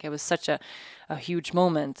crying. Like, it was such a huge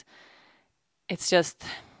moment. it's just,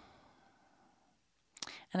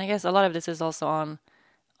 and I guess a lot of this is also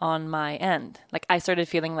on my end. Like I started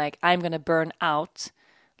feeling like I'm going to burn out,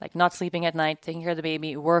 like not sleeping at night, taking care of the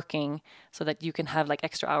baby, working so that you can have like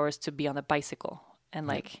extra hours to be on the bicycle. And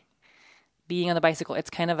like being on the bicycle, it's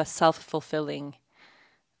kind of a self-fulfilling,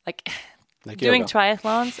 like doing yoga.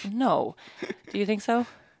 triathlons. No. Do you think so?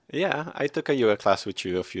 Yeah, I took a yoga class with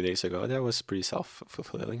you a few days ago. That was pretty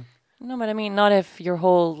self-fulfilling. No, but I mean, not if your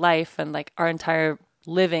whole life and like our entire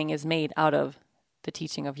living is made out of the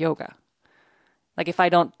teaching of yoga. Like if I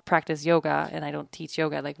don't practice yoga and I don't teach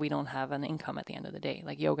yoga, like we don't have an income at the end of the day.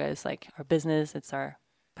 Like yoga is like our business, it's our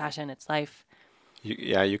passion, it's life.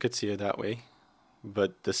 You could see it that way.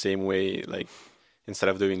 But the same way, like instead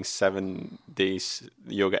of doing 7 days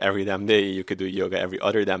yoga every damn day, you could do yoga every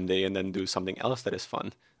other damn day and then do something else that is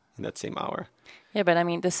fun in that same hour. Yeah, but I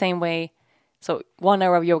mean, the same way. So 1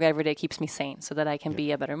 hour of yoga every day keeps me sane so that I can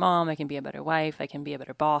be a better mom, I can be a better wife, I can be a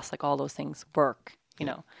better boss. Like all those things work, you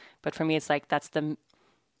know. But for me, it's like that's the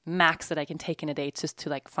max that I can take in a day just to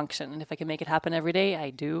like function. And if I can make it happen every day,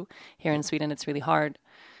 I do. Here in Sweden, it's really hard.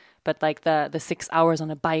 But like the 6 hours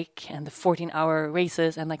on a bike and the 14-hour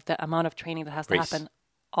races and like the amount of training that has to happen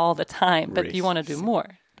all the time. But you want to do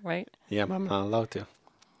more, right? Yeah, but I'm not allowed to.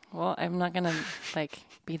 Well, I'm not going to like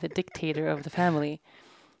be the dictator of the family.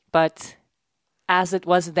 But as it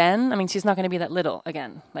was then, I mean, she's not going to be that little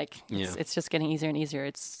again. Like it's just getting easier and easier.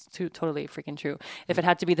 It's totally freaking true. If it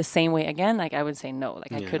had to be the same way again, like I would say no.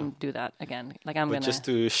 Like I couldn't do that again. Like But just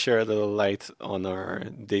to share a little light on our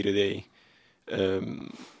day-to-day,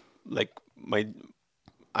 like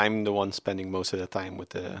I'm the one spending most of the time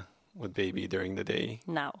with baby during the day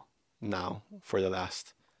now for the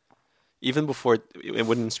last, even before it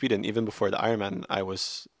wasn't in Sweden, even before the Ironman, I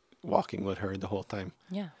was walking with her the whole time.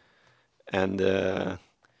 Yeah. And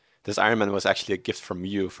this Ironman was actually a gift from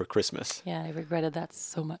you for Christmas. Yeah, I regretted that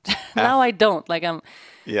so much. Now I don't. Like I'm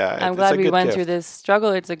glad we went through this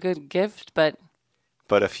struggle. It's a good gift, but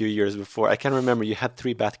a few years before, I can remember you had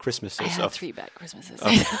 3 bad Christmases. I had 3 bad Christmases.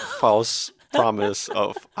 Of false promise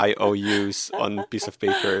of IOUs on piece of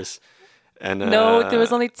papers. And no, there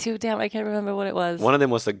was only 2. Damn, I can't remember what it was. One of them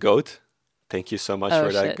was the goat. Thank you so much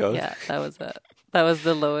for that goat. Yeah, that was it. That was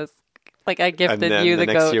the lowest. Like I gifted you the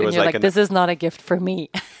next goat, year and was you're like like, this is not a gift for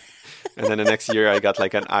me. And then the next year I got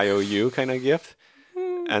like an IOU kind of gift.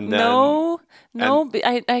 And then no,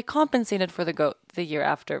 I compensated for the goat the year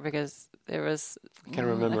after because there was. I can't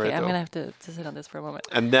remember it. I'm gonna have to sit on this for a moment.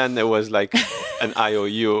 And then there was like an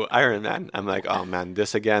IOU Ironman. I'm like, oh man,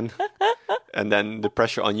 this again. And then the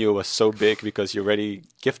pressure on you was so big because you're already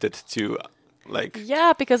gifted to like.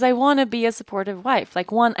 Yeah, because I want to be a supportive wife.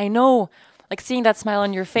 Like I know, like seeing that smile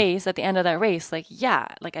on your face at the end of that race. Like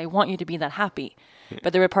like I want you to be that happy. Yeah.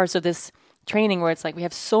 But there were parts of this training where it's like we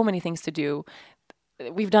have so many things to do.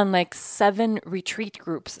 We've done like 7 retreat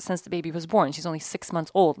groups since the baby was born. She's only 6 months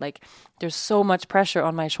old. Like there's so much pressure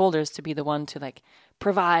on my shoulders to be the one to like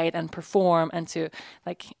provide and perform and to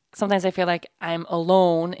like, sometimes I feel like I'm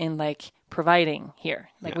alone in like providing here.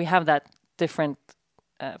 Like we have that different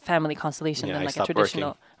family constellation than like a traditional,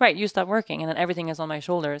 working. Right. You stop working and then everything is on my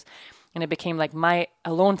shoulders and it became like my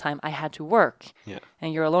alone time. I had to work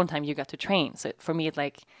and your alone time, you got to train. So for me,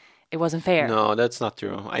 it wasn't fair. No, that's not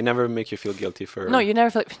true. I never make you feel guilty for... No, you never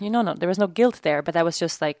feel... No, there was no guilt there, but that was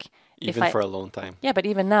just like... Even for a long time. Yeah, but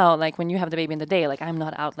even now, like when you have the baby in the day, like I'm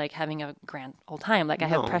not out like having a grand old time. Like I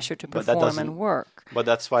have pressure to perform and work. But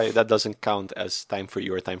that's why that doesn't count as time for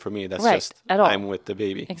you or time for me. That's right, just time with the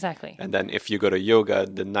baby. Exactly. And then if you go to yoga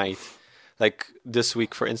the night... Like this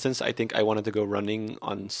week, for instance, I think I wanted to go running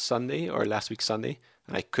on Sunday or last week Sunday.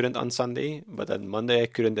 And I couldn't on Sunday, but then Monday I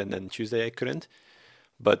couldn't and then Tuesday I couldn't.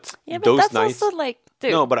 But those that's nights, also like,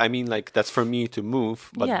 dude. No, but I mean, like that's for me to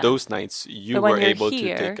move. But those nights, you were able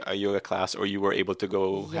to take a yoga class, or you were able to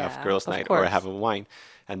go have girls' night or have a wine,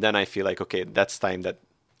 and then I feel like okay, that's time that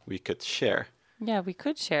we could share. Yeah, we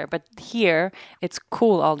could share, but here it's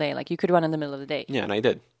cool all day. Like you could run in the middle of the day. Yeah, and I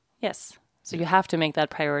did. Yes, so you have to make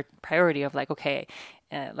that priority of like okay,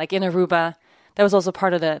 like in Aruba. That was also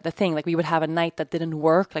part of the thing. Like we would have a night that didn't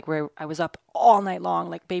work, like where I was up all night long,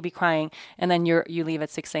 like baby crying, and then you leave at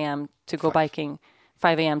 6 a.m. to go biking,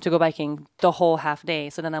 5 a.m. to go biking the whole half day.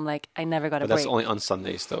 So then I'm like, I never got a break. That's only on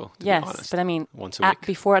Sundays, though. To be honest. But I mean, once a week.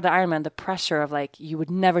 Before the Ironman, the pressure of like you would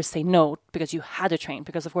never say no because you had to train.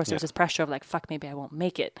 Because of course there was this pressure of like, fuck, maybe I won't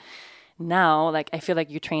make it. Now, like I feel like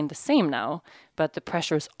you train the same now, but the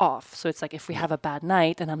pressure is off. So it's like if we have a bad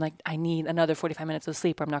night and I'm like, I need another 45 minutes of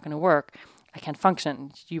sleep or I'm not going to work, I can't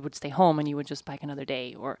function. You would stay home and you would just bike another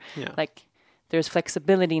day or like there's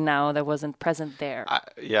flexibility now that wasn't present there.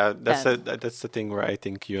 That's the thing where I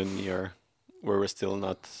think you and me are where we're still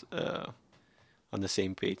not on the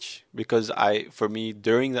same page. Because for me,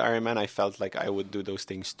 during the Ironman, I felt like I would do those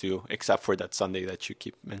things too, except for that Sunday that you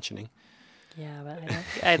keep mentioning. Yeah,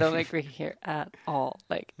 but I don't agree here at all,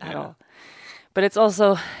 like at all. But it's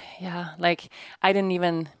also, like it didn't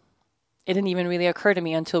even really occur to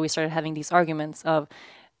me until we started having these arguments of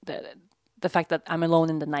the fact that I'm alone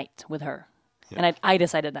in the night with her. Yeah. And I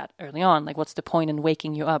decided that early on, like, what's the point in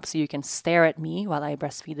waking you up so you can stare at me while I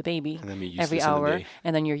breastfeed the baby every hour,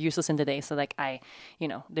 and then you're useless in the day. So like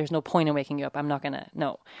there's no point in waking you up. I'm not gonna,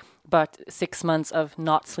 no. But 6 months of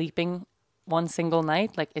not sleeping one single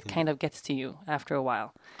night, like it kind of gets to you after a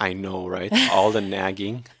while. I know, right? All the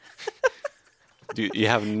nagging. Dude, you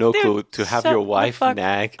have no clue to have your wife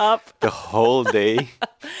nag up the whole day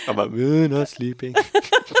about not sleeping.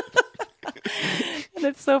 And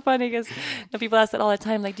it's so funny because people ask that all the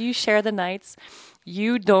time. Like, do you share the nights?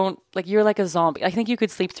 You don't. Like, you're like a zombie. I think you could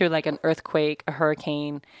sleep through like an earthquake, a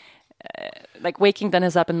hurricane. Like waking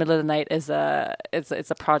Dennis up in the middle of the night is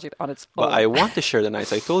it's a project on its own. But I want to share the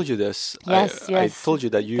nights. I told you this. Yes. I told you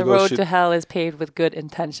that the road to hell is paved with good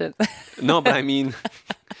intentions. No, but I mean,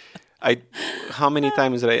 how many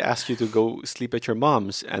times did I ask you to go sleep at your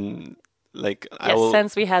mom's? And like,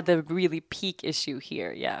 since we had the really peak issue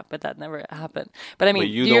here, but that never happened. But I mean, do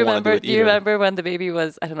you remember when the baby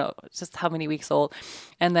was, I don't know, just how many weeks old?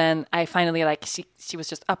 And then I finally, like, she was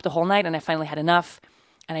just up the whole night, and I finally had enough.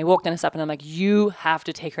 And I woke Dennis up, and I'm like, you have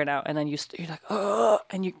to take her now. And then you're like, oh,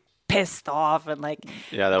 and you pissed off and like,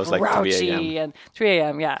 that was like 3 a.m. and 3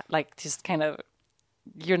 a.m. Like just kind of,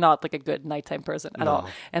 you're not like a good nighttime person at all.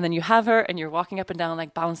 And then you have her, and you're walking up and down,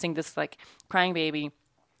 like bouncing this like crying baby.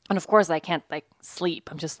 And of course I can't like sleep.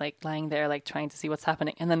 I'm just like lying there, like trying to see what's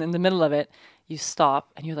happening. And then in the middle of it, you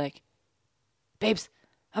stop and you're like, babes,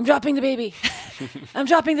 I'm dropping the baby. I'm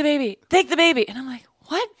dropping the baby. Take the baby. And I'm like,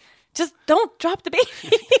 what? Just don't drop the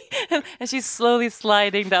baby. And she's slowly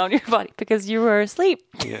sliding down your body because you were asleep.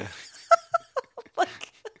 Yeah.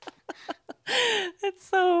 Like, it's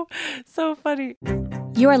so funny.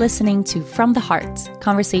 You are listening to From the Heart,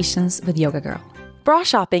 Conversations with Yoga Girl. Bra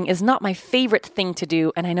shopping is not my favorite thing to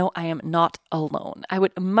do, and I know I am not alone. I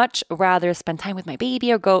would much rather spend time with my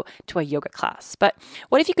baby or go to a yoga class. But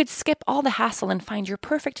what if you could skip all the hassle and find your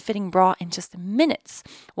perfect fitting bra in just minutes?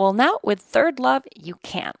 Well, now with Third Love, you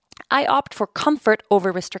can. I opt for comfort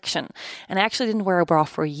over restriction, and I actually didn't wear a bra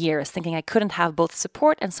for years, thinking I couldn't have both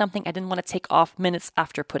support and something I didn't want to take off minutes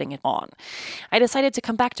after putting it on. I decided to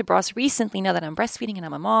come back to bras recently now that I'm breastfeeding and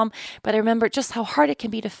I'm a mom, but I remember just how hard it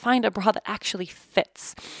can be to find a bra that actually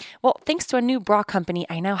fits. Well, thanks to a new bra company,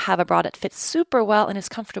 I now have a bra that fits super well and is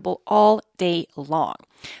comfortable all day long.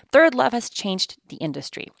 Third Love has changed the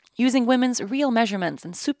industry. Using women's real measurements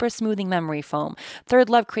and super smoothing memory foam, Third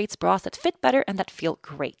Love creates bras that fit better and that feel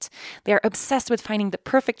great. They are obsessed with finding the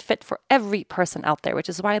perfect fit for every person out there, which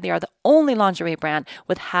is why they are the only lingerie brand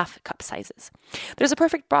with half cup sizes. There's a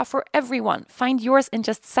perfect bra for everyone. Find yours in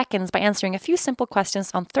just seconds by answering a few simple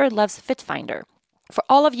questions on Third Love's Fit Finder. For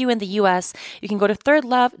all of you in the US, you can go to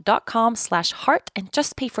thirdlove.com/heart and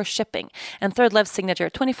just pay for shipping. And Third Love's signature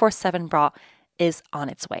 24/7 bra is on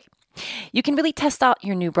its way. You can really test out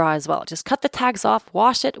your new bra as well. Just cut the tags off,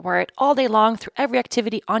 wash it, wear it all day long through every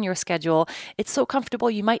activity on your schedule. It's so comfortable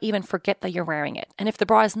you might even forget that you're wearing it. And if the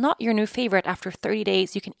bra is not your new favorite after 30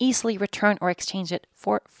 days, you can easily return or exchange it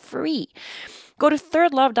for free. Go to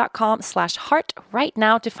thirdlove.com/heart right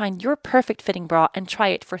now to find your perfect fitting bra and try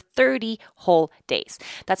it for 30 whole days.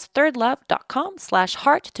 That's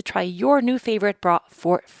thirdlove.com/heart to try your new favorite bra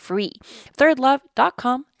for free.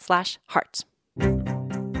 thirdlove.com/heart.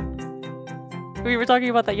 We were talking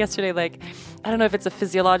about that yesterday. Like, I don't know if it's a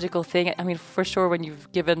physiological thing. I mean, for sure, when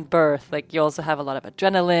you've given birth, like, you also have a lot of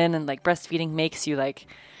adrenaline, and like breastfeeding makes you like,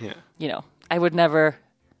 you know, I would never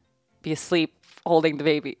be asleep holding the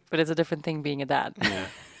baby, but it's a different thing being a dad. Yeah.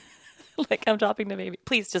 Like, I'm dropping the baby.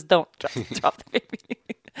 Please just don't drop the baby.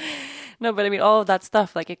 No, but I mean, all of that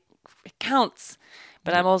stuff, like it counts.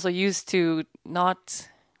 But I'm also used to not,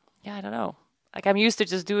 I don't know. Like, I'm used to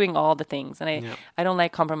just doing all the things, and I don't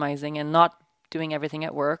like compromising and not doing everything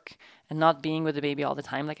at work and not being with the baby all the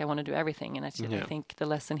time. Like, I want to do everything. And I think the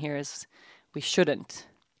lesson here is we shouldn't.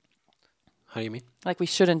 How do you mean? Like, we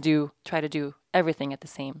shouldn't try to do everything at the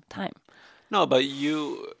same time. No, but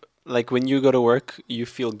you, like, when you go to work, you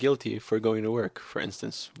feel guilty for going to work, for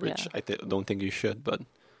instance, which I don't think you should, but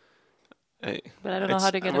I don't know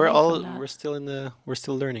how to get away from that. We're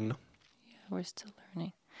still learning, no? Yeah, we're still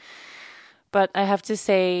learning. But I have to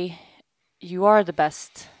say, you are the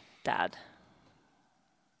best dad.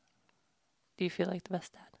 Do you feel like the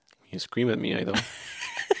best dad? You scream at me, I don't.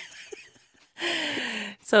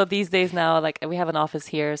 So these days now, like we have an office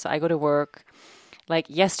here, so I go to work. Like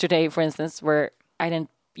yesterday, for instance, where I didn't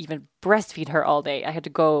even breastfeed her all day. I had to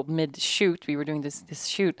go mid-shoot. We were doing this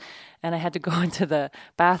shoot, and I had to go into the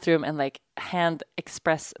bathroom and like hand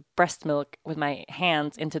express breast milk with my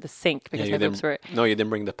hands into the sink because my boobs were... No, you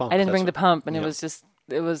didn't bring the pump. I didn't bring the pump, and it was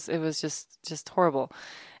just horrible.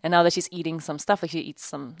 And now that she's eating some stuff, like she eats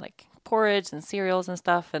some like porridge and cereals and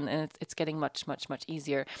stuff, and it's getting much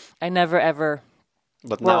easier. I never ever...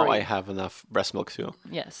 But now I have enough breast milk too.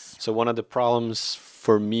 Yes. So one of the problems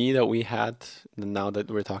for me that we had, now that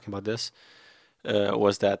we're talking about this,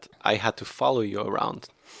 was that I had to follow you around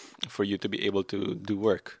for you to be able to do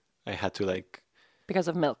work. I had to like... Because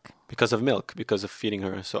of milk. Because of feeding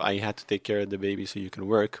her. So I had to take care of the baby so you can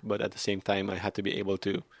work, but at the same time I had to be able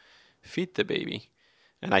to feed the baby.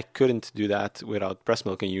 And I couldn't do that without breast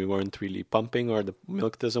milk, and you weren't really pumping, or the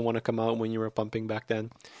milk doesn't want to come out when you were pumping back then.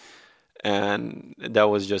 And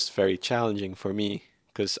that was just very challenging for me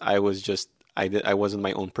because I wasn't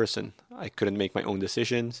my own person. I couldn't make my own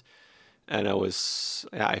decisions, and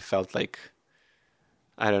I felt like,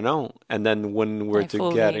 I don't know. And then when we're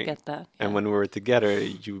together, fully get that. Yeah. And when we're together,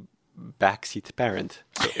 you backseat parent.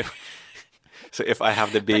 So if I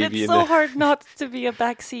have the baby, but it's so hard not to be a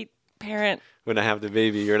backseat parent. When I have the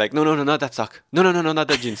baby, you're like, no, not that sock. No, not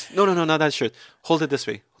that jeans. No, not that shirt. Hold it this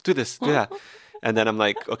way. Do this, do that. And then I'm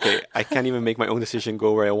like, okay, I can't even make my own decision,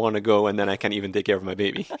 go where I want to go, and then I can't even take care of my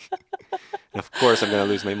baby. And of course, I'm going to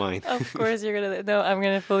lose my mind. Of course, you're going to... No, I'm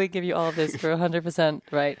going to fully give you all of this. You're 100%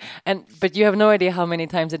 right. But you have no idea how many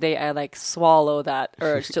times a day I, like, swallow that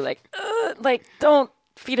urge to, like, don't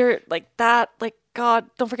feed her like that. Like, God,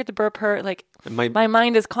 don't forget to burp her. Like, my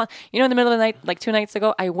mind is... in the middle of the night, like 2 nights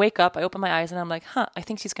ago, I wake up, I open my eyes, and I'm like, I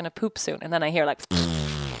think she's going to poop soon. And then I hear, like...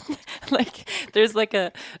 like, there's, like,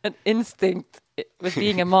 an instinct with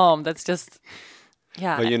being a mom that's just,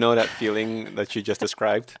 yeah. But you know that feeling that you just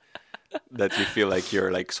described, that you feel like you're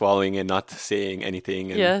like swallowing and not saying anything.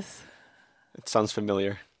 And yes, it sounds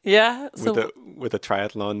familiar. Yeah, so with the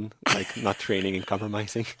triathlon, like not training and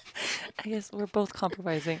compromising. I guess we're both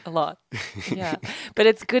compromising a lot. Yeah, but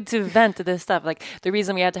it's good to vent to this stuff. Like the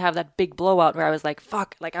reason we had to have that big blowout where I was like,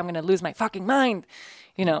 "Fuck!" Like I'm gonna lose my fucking mind.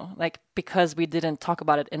 Like because we didn't talk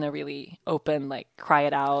about it in a really open, like cry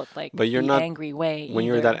it out, like but you're not angry way. When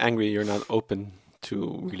you're that angry, you're not open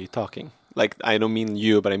to really talking. Like I don't mean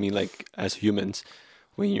you, but I mean like as humans,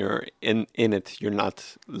 when you're in it, you're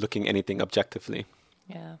not looking anything objectively.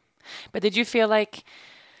 Yeah. But did you feel like,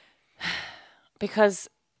 because,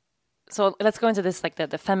 so let's go into this, like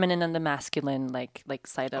the feminine and the masculine, like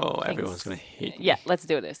side of things. Everyone's going to hate me. Yeah, let's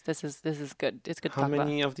do this. This is good. It's good to talk about. How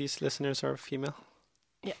many of these listeners are female?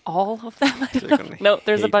 Yeah, all of them? I don't know. No,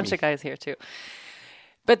 there's a bunch of guys here too.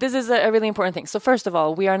 But this is a really important thing. So first of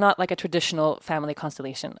all, we are not like a traditional family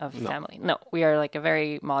constellation of family. No, we are like a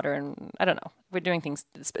very modern, I don't know. We're doing things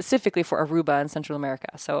specifically for Aruba and Central America.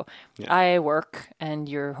 So I work and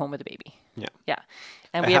you're home with the baby. Yeah. Yeah.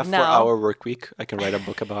 And we have now... 4-hour work week. I can write a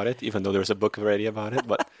book about it, even though there's a book already about it,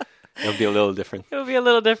 but it'll be a little different. It'll be a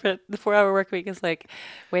little different. The 4-hour work week is like,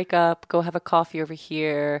 wake up, go have a coffee over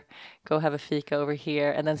here, go have a fika over here,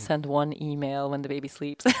 and then send one email when the baby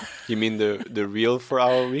sleeps. You mean the real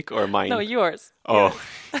 4-hour week or mine? No, yours. Oh.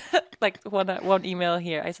 Yours. Like one email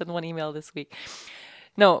here. I sent one email this week.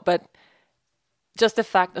 No, but just the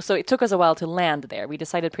fact, so it took us a while to land there. We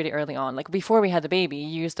decided pretty early on. Like before we had the baby,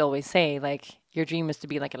 you used to always say like, your dream is to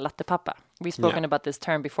be like a latte pappa. We've spoken about this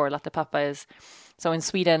term before. Latte pappa is, so in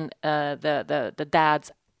Sweden, the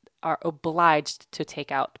dads are obliged to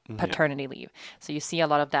take out paternity leave. So you see a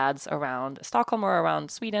lot of dads around Stockholm or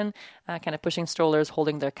around Sweden, kind of pushing strollers,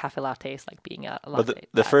 holding their cafe lattes, like being a latte. But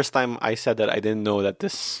the first time I said that, I didn't know that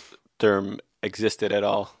this term existed at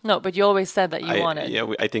all. No, but you always said that you wanted. Yeah,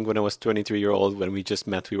 I think when I was 23-year-old, when we just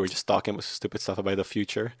met, we were just talking about stupid stuff about the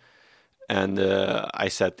future. And I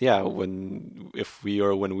said, when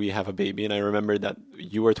we have a baby. And I remember that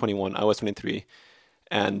you were 21, I was 23.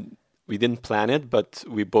 And we didn't plan it, but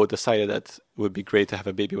we both decided that it would be great to have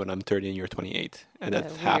a baby when I'm 30 and you're 28. And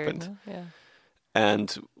that happened. No? Yeah.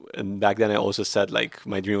 And back then I also said, like,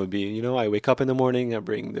 my dream would be, I wake up in the morning, I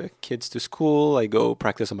bring the kids to school, I go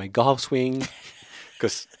practice on my golf swing.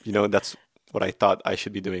 Because, that's what I thought I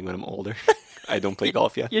should be doing when I'm older. I don't play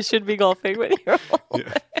golf yet. You should be golfing when you're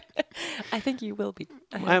older. Yeah. I think you will be.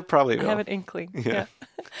 I probably will. I have an inkling. Yeah.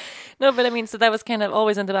 No, but I mean, so that was kind of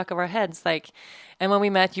always in the back of our heads. Like, and when we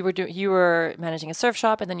met, you were managing a surf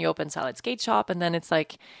shop, and then you opened Salad Skate Shop, and then it's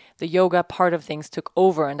like the yoga part of things took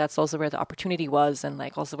over, and that's also where the opportunity was, and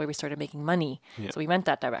like also where we started making money. Yeah. So we went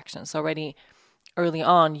that direction. So already early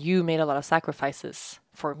on, you made a lot of sacrifices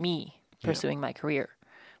for me pursuing my career.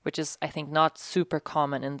 which is, I think, not super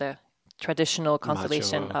common in the traditional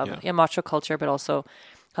constellation Macho, of macho culture, but also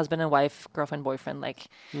husband and wife, girlfriend, boyfriend. Like,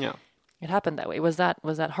 Yeah. it happened that way. Was that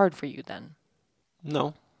hard for you then?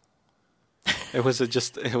 No. It was a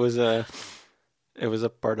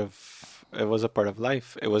part of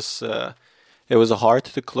life. It was a hard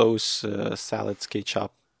to close salad skate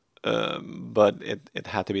shop, but it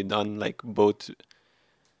had to be done. Like both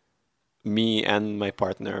me and my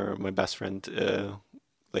partner, my best friend,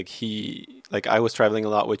 I was traveling a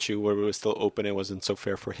lot with you where we were still open. It wasn't so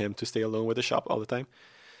fair for him to stay alone with the shop all the time.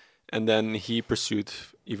 And then he pursued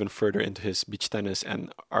even further into his beach tennis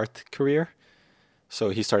and art career.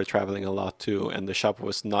 So he started traveling a lot too, and the shop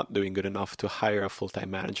was not doing good enough to hire a full-time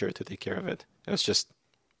manager to take care of it. It was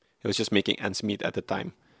just making ends meet at the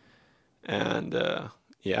time. And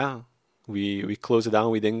we closed it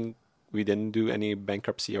down. We didn't do any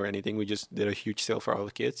bankruptcy or anything. We just did a huge sale for all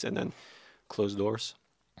the kids and then closed doors.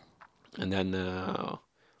 And then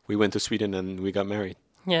we went to Sweden and we got married.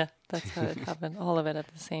 Yeah, that's how it happened. All of it at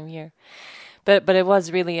the same year. But it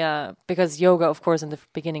was really because yoga, of course, in the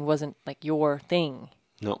beginning wasn't like your thing.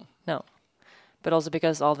 No. But also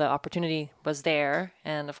because all the opportunity was there,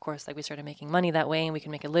 and of course, like we started making money that way, and we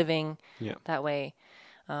can make a living that way.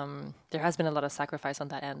 There has been a lot of sacrifice on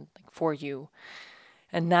that end, like for you.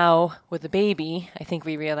 And now with the baby, I think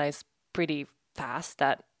we realized pretty fast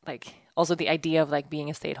that like also the idea of like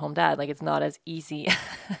being a stay-at-home dad, like it's not as easy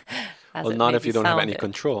as Well, it not if maybe you don't have any sounded.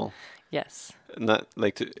 control. Yes. Not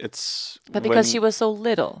like it's. But because she was so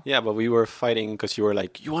little. Yeah, but we were fighting because you were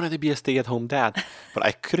like, you wanted to be a stay-at-home dad, but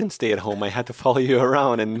I couldn't stay at home. I had to follow you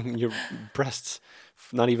around and your breasts,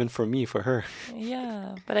 not even for me, for her.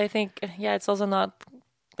 Yeah. But I think, it's also not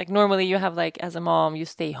like normally you have like as a mom, you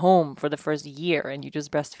stay home for the first year and you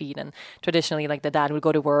just breastfeed. And traditionally, like the dad would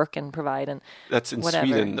go to work and provide and That's in whatever.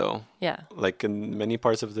 Sweden, though. Yeah. Like in many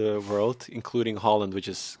parts of the world, including Holland, which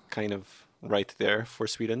is kind of right there for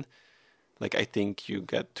Sweden. Like I think you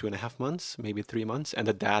get 2.5 months, maybe 3 months, and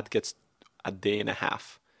the dad gets a day and a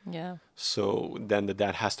half. Yeah. So then the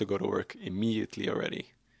dad has to go to work immediately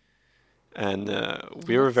already. And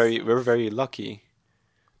we were very lucky.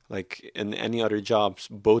 Like in any other jobs,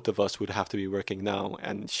 both of us would have to be working now,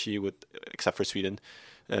 and she would, except for Sweden,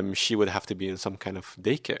 she would have to be in some kind of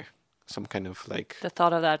daycare, some kind of like. The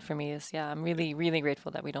thought of that for me is, I'm really, really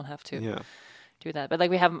grateful that we don't have to do that. But like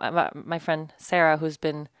we have my friend Sarah, who's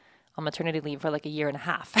been on maternity leave for like a year and a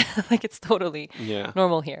half. Like it's totally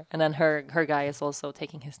normal here. And then her guy is also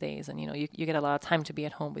taking his days, and you get a lot of time to be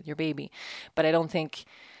at home with your baby. But I don't think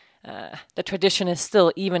the tradition is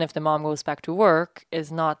still, even if the mom goes back to work,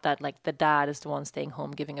 is not that like the dad is the one staying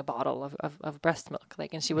home giving a bottle of breast milk.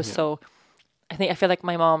 Like, and she was so, I feel like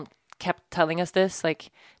my mom kept telling us this, like,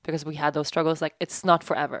 because we had those struggles, like it's not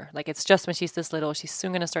forever. Like it's just when she's this little, she's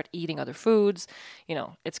soon going to start eating other foods.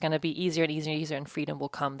 It's going to be easier and easier and easier, and freedom will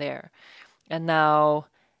come there. And now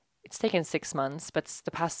it's taken 6 months, but it's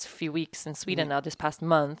the past few weeks in Sweden now, this past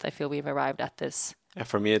month, I feel we've arrived at this. Yeah,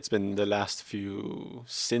 for me, it's been the last few,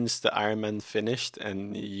 since the Ironman finished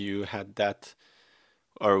and you had that,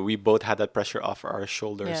 or we both had that pressure off our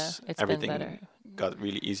shoulders. Yeah, it's everything been better. got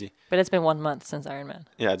really easy. But it's been 1 month since Ironman.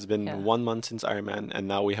 Yeah, it's been 1 month since Ironman, and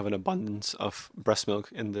now we have an abundance of breast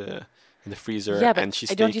milk in the freezer. Yeah, but and she's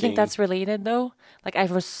don't you think that's related though? Like I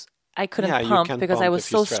couldn't pump because I pump was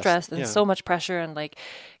if you're so stressed and so much pressure, and like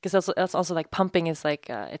because that's also like pumping is like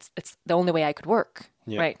it's the only way I could work,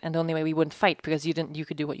 right? And the only way we wouldn't fight, because you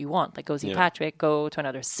could do what you want, like go see Patrick, go to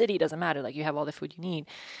another city, doesn't matter, like you have all the food you need.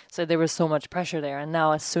 So there was so much pressure there, and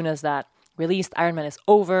now as soon as that released Ironman is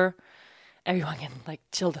over, everyone can like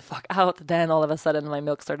chill the fuck out. Then all of a sudden my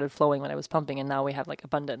milk started flowing when I was pumping, and now we have like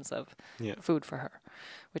abundance of food for her,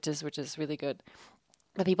 which is really good.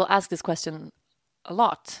 But people ask this question a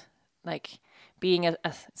lot. Like being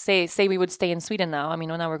say we would stay in Sweden now. I mean,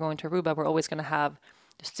 now we're going to Aruba, we're always going to have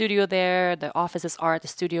the studio there, the offices are at the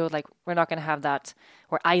studio. Like we're not going to have that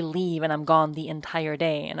where I leave and I'm gone the entire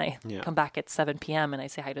day and I come back at 7 p.m. and I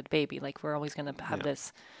say hi to the baby. Like we're always going to have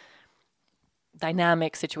this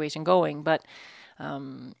dynamic situation going. But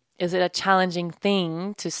is it a challenging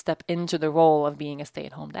thing to step into the role of being a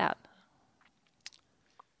stay-at-home dad?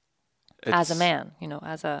 As a man,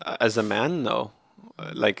 as a man, no.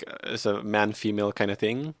 Like as a man-female kind of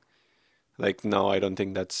thing, like no, I don't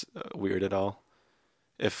think that's weird at all.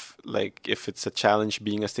 If it's a challenge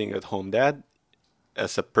being a stay-at-home dad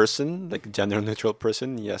as a person, like gender-neutral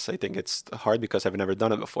person, yes, I think it's hard because I've never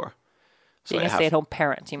done it before. So being a stay-at-home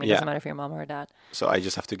parent, you mean it doesn't matter if you're a mom or a dad. So I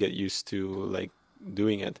just have to get used to like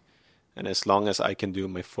doing it, and as long as I can do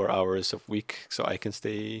my 4 hours a week, so I can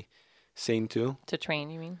stay sane too. To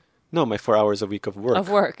train, you mean? No, my 4 hours a week of work. Of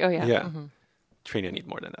work. Oh, yeah. Yeah. Training, I need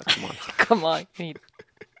more than that. Come on. Come on. You need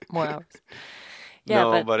more hours. Yeah,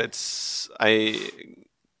 No, but it's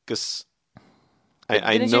because I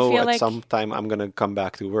didn't you know feel at like- some time I'm gonna come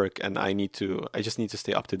back to work, and I just need to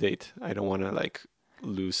stay up to date. I don't want to like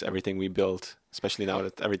lose everything we built, especially now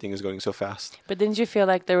that everything is going so fast. But didn't you feel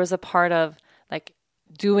like there was a part of like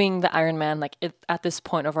doing the Ironman, like at this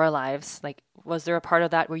point of our lives, like was there a part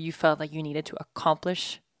of that where you felt like you needed to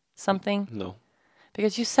accomplish something? No.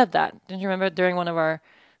 Because you said that. Didn't you remember during one of our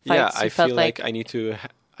fights? Yeah, you I felt feel like I need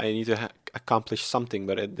to accomplish something,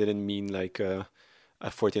 but it didn't mean like a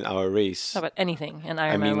 14-hour race. no, but anything. And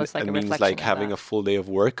I Ironman mean, was like it a means reflection like of having that. a full day of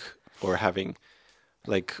work, or having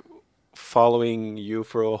like following you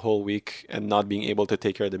for a whole week and not being able to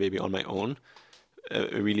take care of the baby on my own.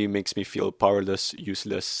 It really makes me feel powerless,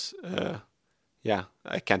 useless. Yeah,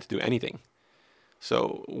 I can't do anything.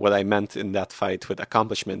 So what I meant in that fight with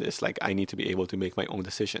accomplishment is like I need to be able to make my own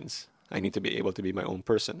decisions. I need to be able to be my own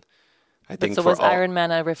person. I But think so for was all,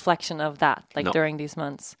 Ironman a reflection of that, like No. during these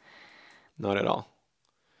months? not at all.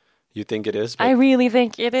 You think it is? I really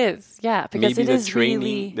think it is. Yeah, because maybe it is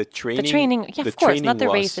really the training. the training. Yeah, the of course, not training the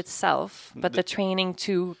was- race itself, but the training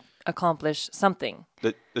to accomplish something.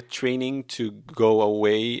 the training to go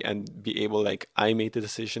away and be able, like, I made the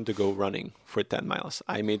decision to go running for 10 miles.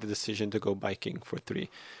 I made the decision to go biking for 3.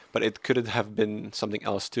 But it could have been something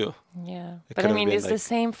else too. Yeah, It but could I have mean, been it's the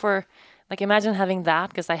like- same for like imagine having that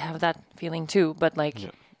because I have that feeling too. But like,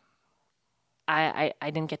 Yeah. I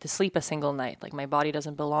didn't get to sleep a single night. Like my body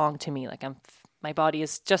doesn't belong to me. Like my body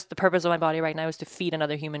is just the purpose of my body right now is to feed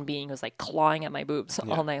another human being who's like clawing at my boobs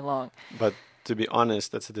all night long. But to be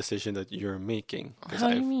honest, that's a decision that you're making. 'Cause How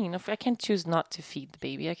do you mean? If I can't choose not to feed the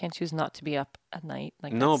baby, I can't choose not to be up at night.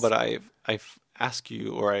 Like No, that's- but I've asked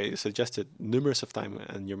you, or I suggested numerous of times,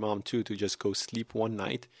 and your mom too, to just go sleep one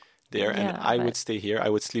night there, and Yeah, I but- would stay here. I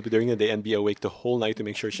would sleep during the day and be awake the whole night to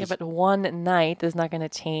make sure yeah, she's. but one night is not going to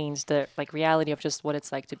change the like reality of just what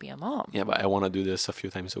it's like to be a mom. Yeah, but I want to do this a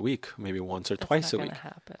few times a week, maybe once or That's twice a not week. going to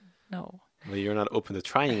happen. No. But you're not open to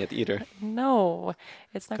trying it either. No,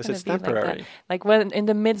 it's not 'Cause going it's to be like that. temporary. Like when in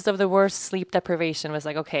the midst of the worst sleep deprivation was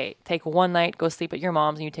like, okay, take one night, go sleep at your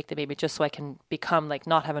mom's, and you take the baby just so I can become like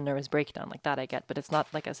not have a nervous breakdown like that. I get, but it's not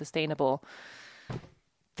like a sustainable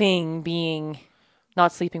thing being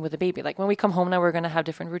not sleeping with the baby. Like when we come home now, we're going to have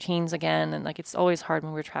different routines again, and like it's always hard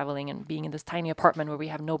when we're traveling and being in this tiny apartment where we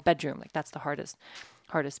have no bedroom. Like that's the hardest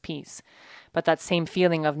piece. But that same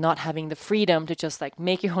feeling of not having the freedom to just like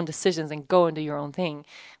make your own decisions and go and do your own thing,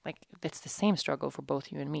 like it's the same struggle for both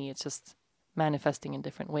you and me. It's just manifesting in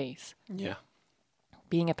different ways. Yeah.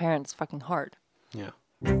 Being a parent is fucking hard. Yeah.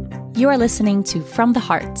 You are listening to From the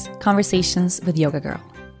Heart Conversations with Yoga Girl.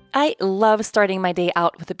 I love starting my day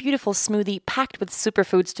out with a beautiful smoothie packed with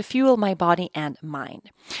superfoods to fuel my body and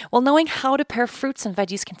mind. Well, knowing how to pair fruits and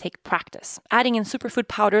veggies can take practice. Adding in superfood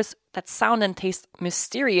powders that sound and taste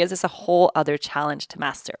mysterious is a whole other challenge to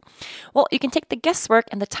master. Well, you can take the guesswork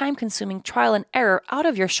and the time-consuming trial and error out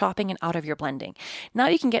of your shopping and out of your blending. Now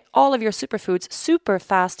you can get all of your superfoods super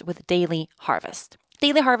fast with Daily Harvest.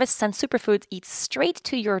 Daily Harvest sends superfoods eats straight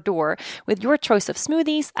to your door with your choice of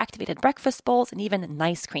smoothies, activated breakfast bowls, and even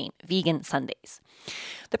nice cream, vegan sundaes.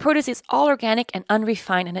 The produce is all organic and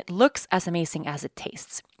unrefined, and it looks as amazing as it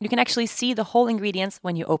tastes. You can actually see the whole ingredients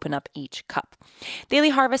when you open up each cup. Daily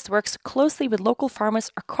Harvest works closely with local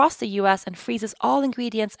farmers across the U.S. and freezes all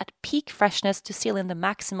ingredients at peak freshness to seal in the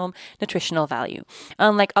maximum nutritional value,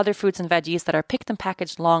 unlike other fruits and veggies that are picked and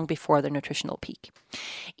packaged long before their nutritional peak.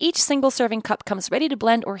 Each single serving cup comes ready to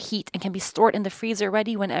blend or heat and can be stored in the freezer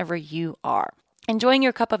ready whenever you are. Enjoying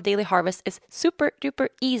your cup of Daily Harvest is super duper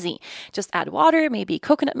easy. Just add water, maybe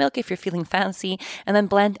coconut milk if you're feeling fancy, and then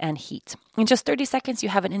blend and heat. In just 30 seconds, you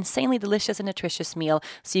have an insanely delicious and nutritious meal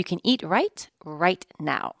so you can eat right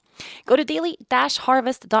now. Go to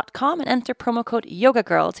daily-harvest.com and enter promo code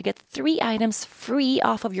YOGAGIRL to get 3 items free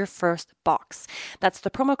off of your first box. That's the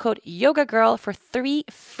promo code YOGAGIRL for 3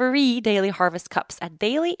 free Daily Harvest cups at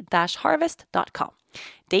daily-harvest.com.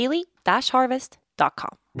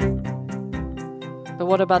 daily-harvest.com. But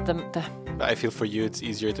what about the I feel for you, it's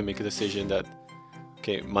easier to make a decision that,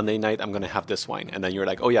 okay, Monday night, I'm going to have this wine. And then you're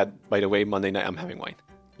like, oh yeah, by the way, Monday night, I'm having wine.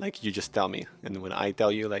 Like, you just tell me. And when I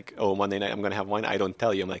tell you, like, oh, Monday night, I'm going to have wine, I don't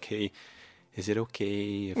tell you. I'm like, hey, is it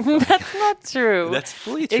okay? That's not true. That's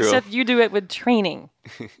fully true. Except you do it with training.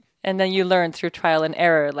 And then you learn through trial and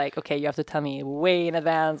error, like, okay, you have to tell me way in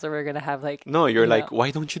advance or we're going to have like... No, you're you like, know. why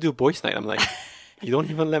don't you do boys' night? I'm like, you don't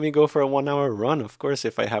even let me go for a 1 hour run. Of course,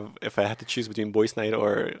 if I had to choose between boys' night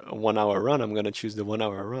or a 1 hour run, I'm going to choose the 1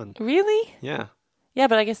 hour run. Really? Yeah. Yeah,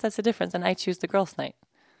 but I guess that's the difference. And I choose the girls' night.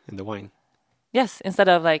 in the wine. Yes, instead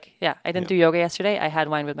of like, I didn't do yoga yesterday. I had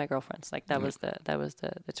wine with my girlfriends. Like that was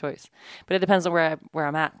the choice. But it depends on where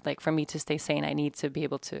I'm at. Like for me to stay sane, I need to be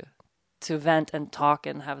able to vent and talk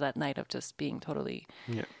and have that night of just being totally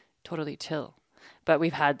chill. But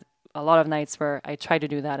we've had a lot of nights where I tried to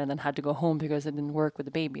do that and then had to go home because it didn't work with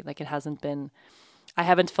the baby. Like I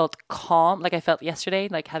haven't felt calm like I felt yesterday.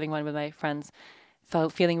 Like having wine with my friends,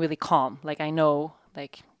 feeling really calm. Like I know,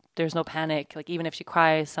 like there's no panic. Like even if she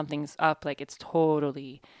cries, something's up. Like it's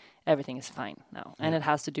totally, everything is fine now. And it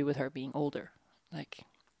has to do with her being older. Like,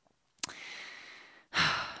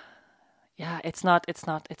 it's not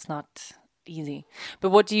easy. But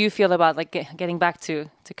what do you feel about like getting back to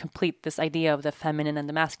complete this idea of the feminine and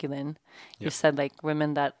the masculine? You said like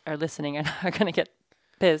women that are listening are going to get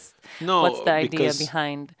pissed. No, what's the idea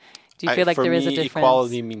behind? Do you feel like there is a difference?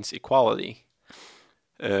 Equality means equality.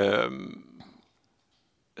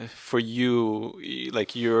 For you,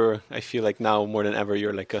 like I feel like now more than ever,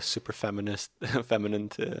 you're like a super feminist,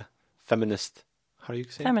 feminist. How do you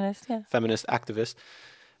say? Feminist, yeah. Feminist activist.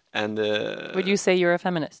 And would you say you're a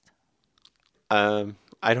feminist? I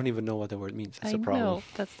don't even know what the word means. That's a problem. I know,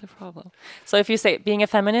 that's the problem. So if you say being a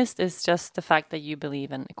feminist is just the fact that you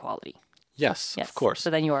believe in equality. Yes, of course. So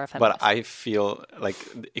then you are a feminist. But I feel like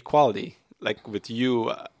equality, like with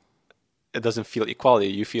you, it doesn't feel equality.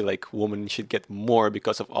 You feel like women should get more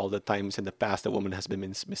because of all the times in the past that woman has been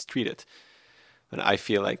mistreated. And I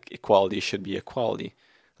feel like equality should be equality.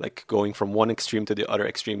 Like going from one extreme to the other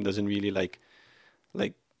extreme doesn't really like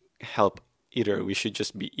help either. We should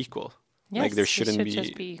just be equal. Yes, like there shouldn't be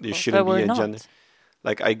a gender.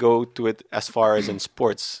 Like I go to it as far as in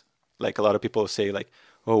sports. Like a lot of people say like,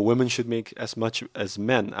 oh, women should make as much as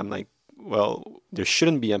men. I'm like, well, there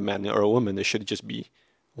shouldn't be a man or a woman. There should just be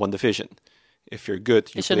one division. If you're good,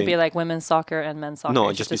 it shouldn't be like women's soccer and men's soccer. No,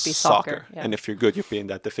 it just be soccer. Yeah. And if you're good, you play in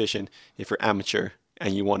that division. If you're amateur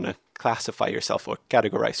and you want to classify yourself or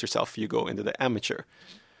categorize yourself, you go into the amateur.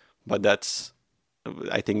 But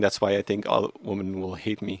I think that's why I think all women will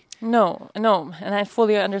hate me. No, and I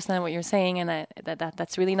fully understand what you're saying, and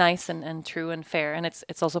that's really nice and true and fair, and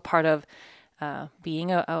it's also part of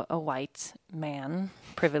being a white man,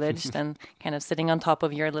 privileged, and kind of sitting on top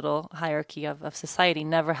of your little hierarchy of society,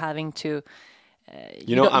 never having to.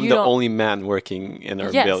 I'm the only man working in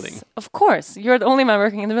our building. Yes, of course. You're the only man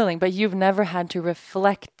working in the building, but you've never had to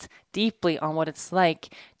reflect deeply on what it's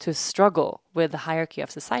like to struggle with the hierarchy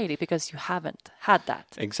of society because you haven't had that.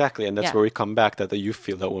 Exactly, and that's where we come back that you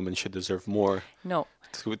feel that women should deserve more. No.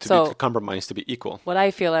 To compromise, to be equal. What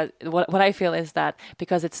I feel is that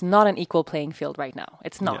because it's not an equal playing field right now.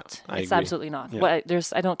 It's not. Yeah, it's absolutely not. Yeah.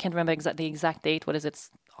 Can't remember the exact date. What is it?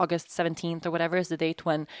 August 17th or whatever is the date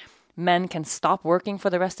when men can stop working for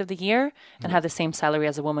the rest of the year and have the same salary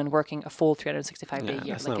as a woman working a full 365-day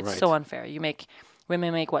year. That's like not it's right. so unfair.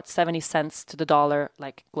 Women make 70 cents to the dollar,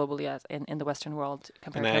 like globally as in the Western world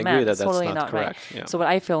compared to men. And I agree that it's that's totally not correct. Right. Yeah. So what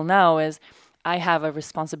I feel now is I have a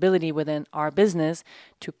responsibility within our business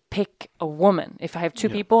to pick a woman. If I have two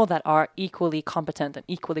people that are equally competent and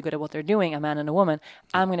equally good at what they're doing, a man and a woman,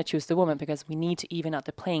 I'm going to choose the woman because we need to even out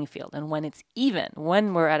the playing field. And when it's even,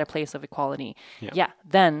 when we're at a place of equality,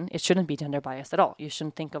 then it shouldn't be gender biased at all. You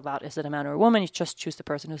shouldn't think about is it a man or a woman? You just choose the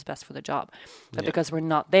person who's best for the job. But because we're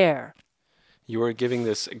not there. You were giving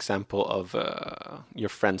this example of your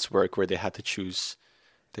friend's work where they had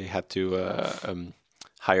to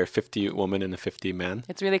hire 50 women and 50 men.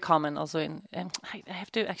 It's really common also I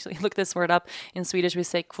have to actually look this word up. In Swedish we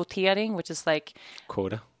say kvotering, which is like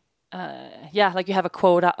quota. Like you have a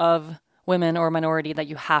quota of women or minority that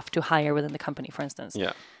you have to hire within the company, for instance.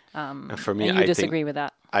 Yeah. And for me, and you disagree with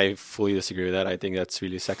that. I fully disagree with that. I think that's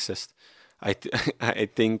really sexist. I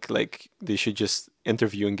think like they should just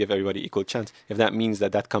interview and give everybody equal chance. If that means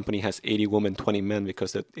that company has 80 women, 20 men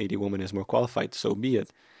because that 80 women is more qualified, so be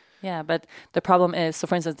it. Yeah, but the problem is, so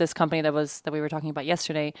for instance, this company that we were talking about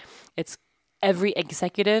yesterday, it's every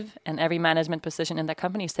executive and every management position in that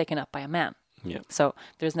company is taken up by a man. Yeah. So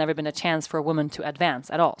there's never been a chance for a woman to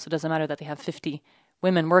advance at all. So it doesn't matter that they have 50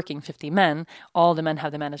 women working, 50 men, all the men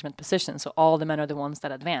have the management position. So all the men are the ones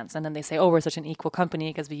that advance. And then they say, oh, we're such an equal company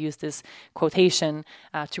because we use this quotation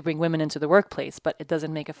to bring women into the workplace. But it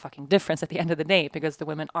doesn't make a fucking difference at the end of the day because the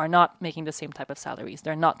women are not making the same type of salaries.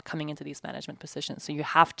 They're not coming into these management positions. So you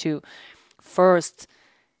have to first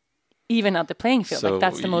even out the playing field. So like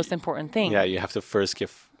that's the most important thing. Yeah, you have to first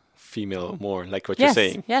give female more, like what you're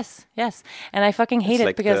saying. Yes. And I fucking hate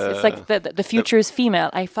it because it's like the future is female.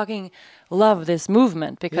 I fucking love this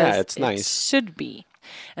movement because it's nice. It should be.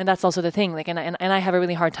 And that's also the thing. Like, and I have a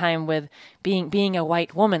really hard time with being a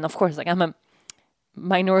white woman. Of course, like I'm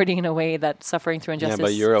minority in a way that's suffering through injustice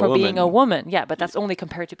but you're a for being a woman. woman. Yeah, but that's only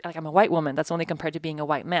compared to, like, I'm a white woman. That's only compared to being a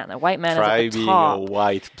white man. A white man Try is at the being top. a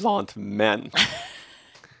white blonde man.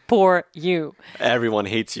 Poor you. Everyone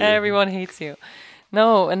hates you. Everyone hates you.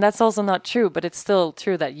 No, and that's also not true, but it's still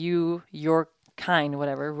true that your kind,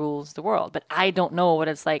 whatever, rules the world. But I don't know what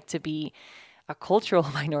it's like to be a cultural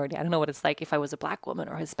minority. I don't know what it's like if I was a black woman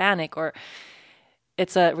or Hispanic, or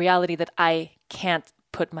it's a reality that I can't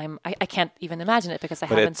I can't even imagine it because I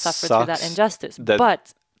haven't suffered through that injustice.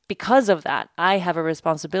 But because of that, I have a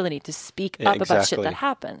responsibility to speak up about shit that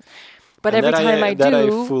happens. But and every time I do, that I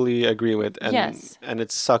fully agree with. And, yes. And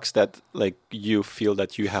it sucks that like you feel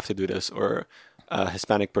that you have to do this, or a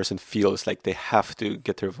Hispanic person feels like they have to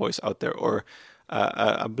get their voice out there, or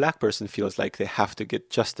a black person feels like they have to get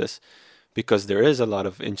justice, because there is a lot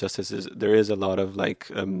of injustices. There is a lot of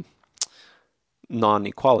like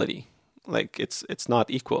non-equality. Like it's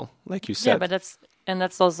not equal, like you said. Yeah, but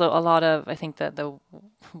that's also a lot of, I think that a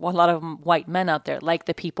lot of white men out there, like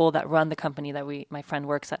the people that run the company that my friend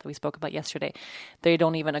works at, that we spoke about yesterday, they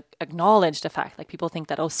don't even acknowledge the fact. Like, people think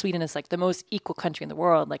that, oh, Sweden is like the most equal country in the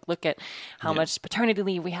world. Like, look at how much paternity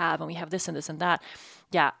leave we have, and we have this and this and that.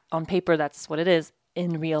 Yeah, on paper, that's what it is.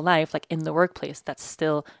 In real life, like in the workplace, that's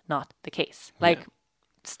still not the case. Like,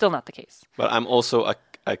 still not the case. But I'm also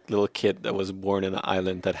a little kid that was born in an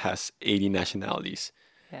island that has 80 nationalities.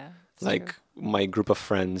 Yeah. Like, true. My group of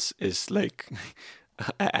friends is like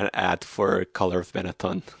an ad for Color of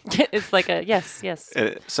Benetton. It's like yes.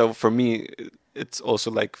 So for me, it's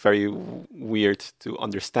also like very weird to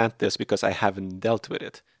understand this because I haven't dealt with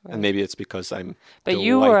it. Right. And maybe it's because I'm But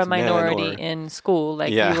you were a minority in school.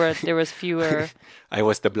 Like, there was fewer. I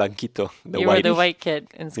was the blanquito, you were the white kid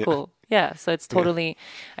in school. Yeah, so it's totally,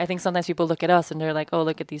 I think sometimes people look at us and they're like, oh,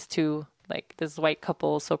 look at these two, like this white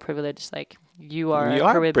couple, so privileged. Like, you are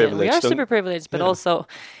Caribbean. We are super privileged, but also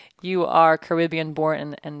you are Caribbean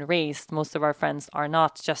born and raised. Most of our friends are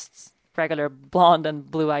not just regular blonde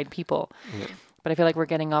and blue-eyed people. Yeah. But I feel like we're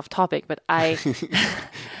getting off topic, but I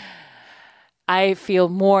feel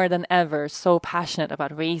more than ever so passionate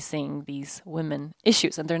about raising these women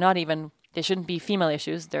issues. And they shouldn't be female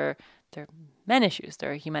issues. They're men issues.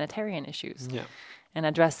 They're humanitarian issues. Yeah. And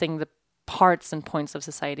addressing the parts and points of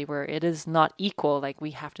society where it is not equal, like,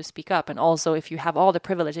 we have to speak up. And also, if you have all the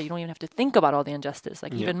privilege, you don't even have to think about all the injustice.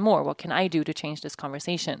 Like, even more, what can I do to change this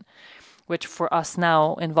conversation? Which for us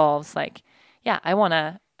now involves, like,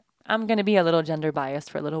 I'm going to be a little gender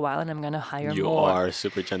biased for a little while, and I'm going to hire more. You are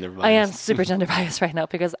super gender biased. I am super gender biased right now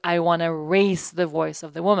because I want to raise the voice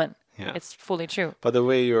of the woman. Yeah. It's fully true. But the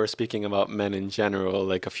way you're speaking about men in general,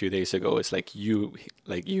 like a few days ago, it's like you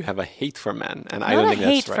have a hate for men, and I don't think that's right. Not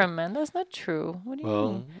a hate for men. That's not true. What do you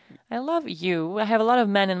mean? I love you. I have a lot of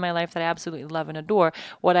men in my life that I absolutely love and adore.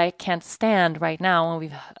 What I can't stand right now, and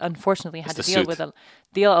we've unfortunately had to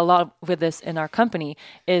deal a lot with this in our company,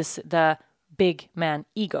 is the big man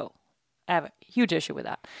ego. I have a huge issue with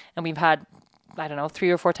that, and we've had, I don't know, 3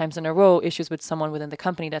 or 4 times in a row issues with someone within the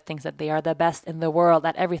company that thinks that they are the best in the world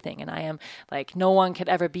at everything. And I am like, no one could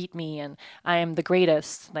ever beat me. And I am the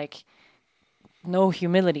greatest, like, no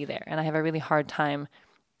humility there. And I have a really hard time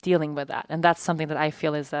dealing with that. And that's something that I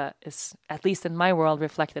feel is at least in my world,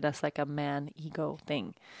 reflected as like a man ego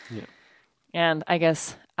thing. Yeah. And I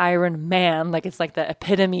guess Iron Man, like, it's like the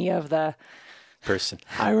epitome of the person.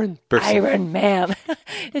 Iron person. Iron Man.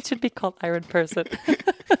 It should be called Iron Person.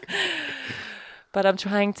 But I'm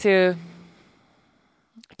trying to,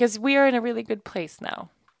 because we are in a really good place now.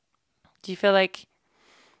 Do you feel like,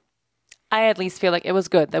 I at least feel like it was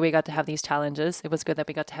good that we got to have these challenges. It was good that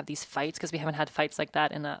we got to have these fights, because we haven't had fights like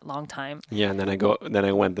that in a long time. Yeah, and then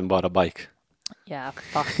I went and bought a bike. Yeah,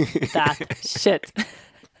 fuck that shit.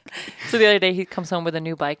 So the other day he comes home with a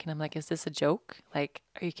new bike, and I'm like, is this a joke? Like,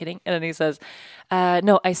 are you kidding? And then he says,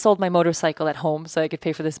 no, I sold my motorcycle at home so I could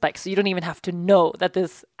pay for this bike. So you don't even have to know that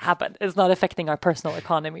this happened. It's not affecting our personal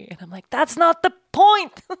economy. And I'm like, that's not the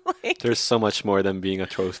point. Like, there's so much more than being a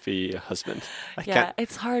trophy husband.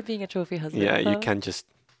 It's hard being a trophy husband. Yeah, you can't just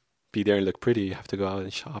be there and look pretty. You have to go out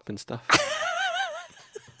and shop and stuff.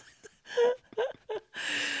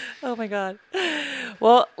 Oh my God.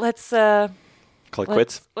 Well, let's call it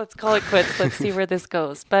quits. Let's call it quits. Let's see where this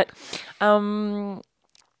goes. But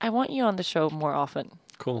I want you on the show more often.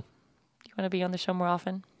 Cool. You want to be on the show more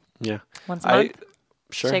often? Yeah. Once a month?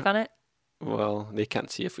 Sure. Shake on it? Well, they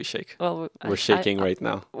can't see if we shake. Well, we're shaking right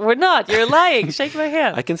now. We're not. You're lying. Shake my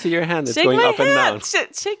hand. I can see your hand. It's shake going my up hand. and down.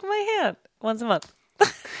 Shake my hand. Once a month.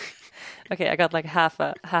 Okay, I got like half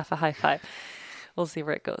a high five. We'll see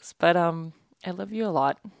where it goes. But I love you a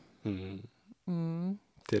lot. Thank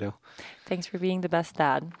Ditto. Thanks for being the best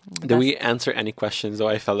dad. Did we answer any questions, though?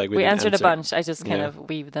 I felt like we didn't answered answer. a bunch. I just kind of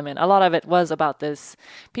weaved them in. A lot of it was about this.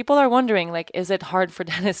 People are wondering, like, is it hard for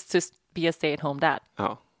Dennis to be a stay-at-home dad?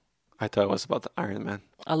 Oh, I thought it was about the Iron Man.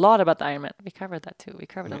 A lot about the Iron Man. We covered that too. We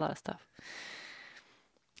covered a lot of stuff.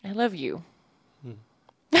 I love you.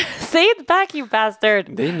 Say it back, you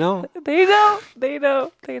bastard. They know. They know. They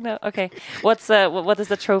know. They know. Okay. What does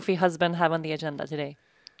the trophy husband have on the agenda today?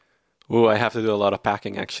 Oh, I have to do a lot of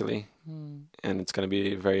packing, actually. And it's going to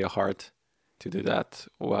be very hard to do that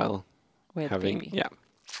while With having... baby. Yeah.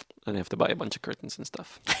 And I have to buy a bunch of curtains and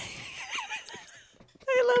stuff.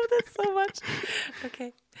 I love this so much.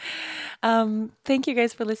 Okay. Thank you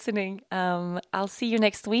guys for listening. I'll see you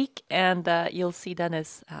next week, and you'll see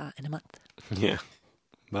Dennis in a month. Yeah.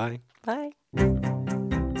 Bye. Bye.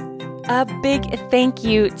 A big thank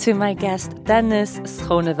you to my guest, Dennis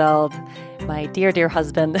Schoneveld, my dear, dear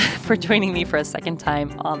husband, for joining me for a second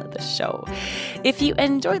time on the show. If you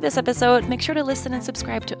enjoyed this episode, make sure to listen and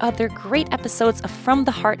subscribe to other great episodes of From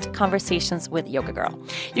the Heart Conversations with Yoga Girl.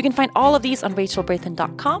 You can find all of these on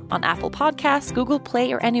rachelbrathen.com, on Apple Podcasts, Google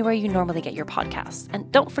Play, or anywhere you normally get your podcasts.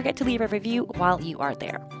 And don't forget to leave a review while you are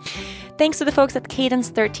there. Thanks to the folks at Cadence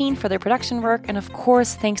 13 for their production work, and of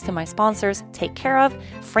course, thanks to my sponsors, Take Care of,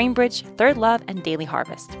 Framebridge, Third Love, and Daily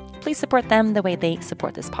Harvest. Please support them the way they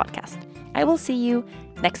support this podcast. I will see you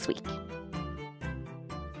next week.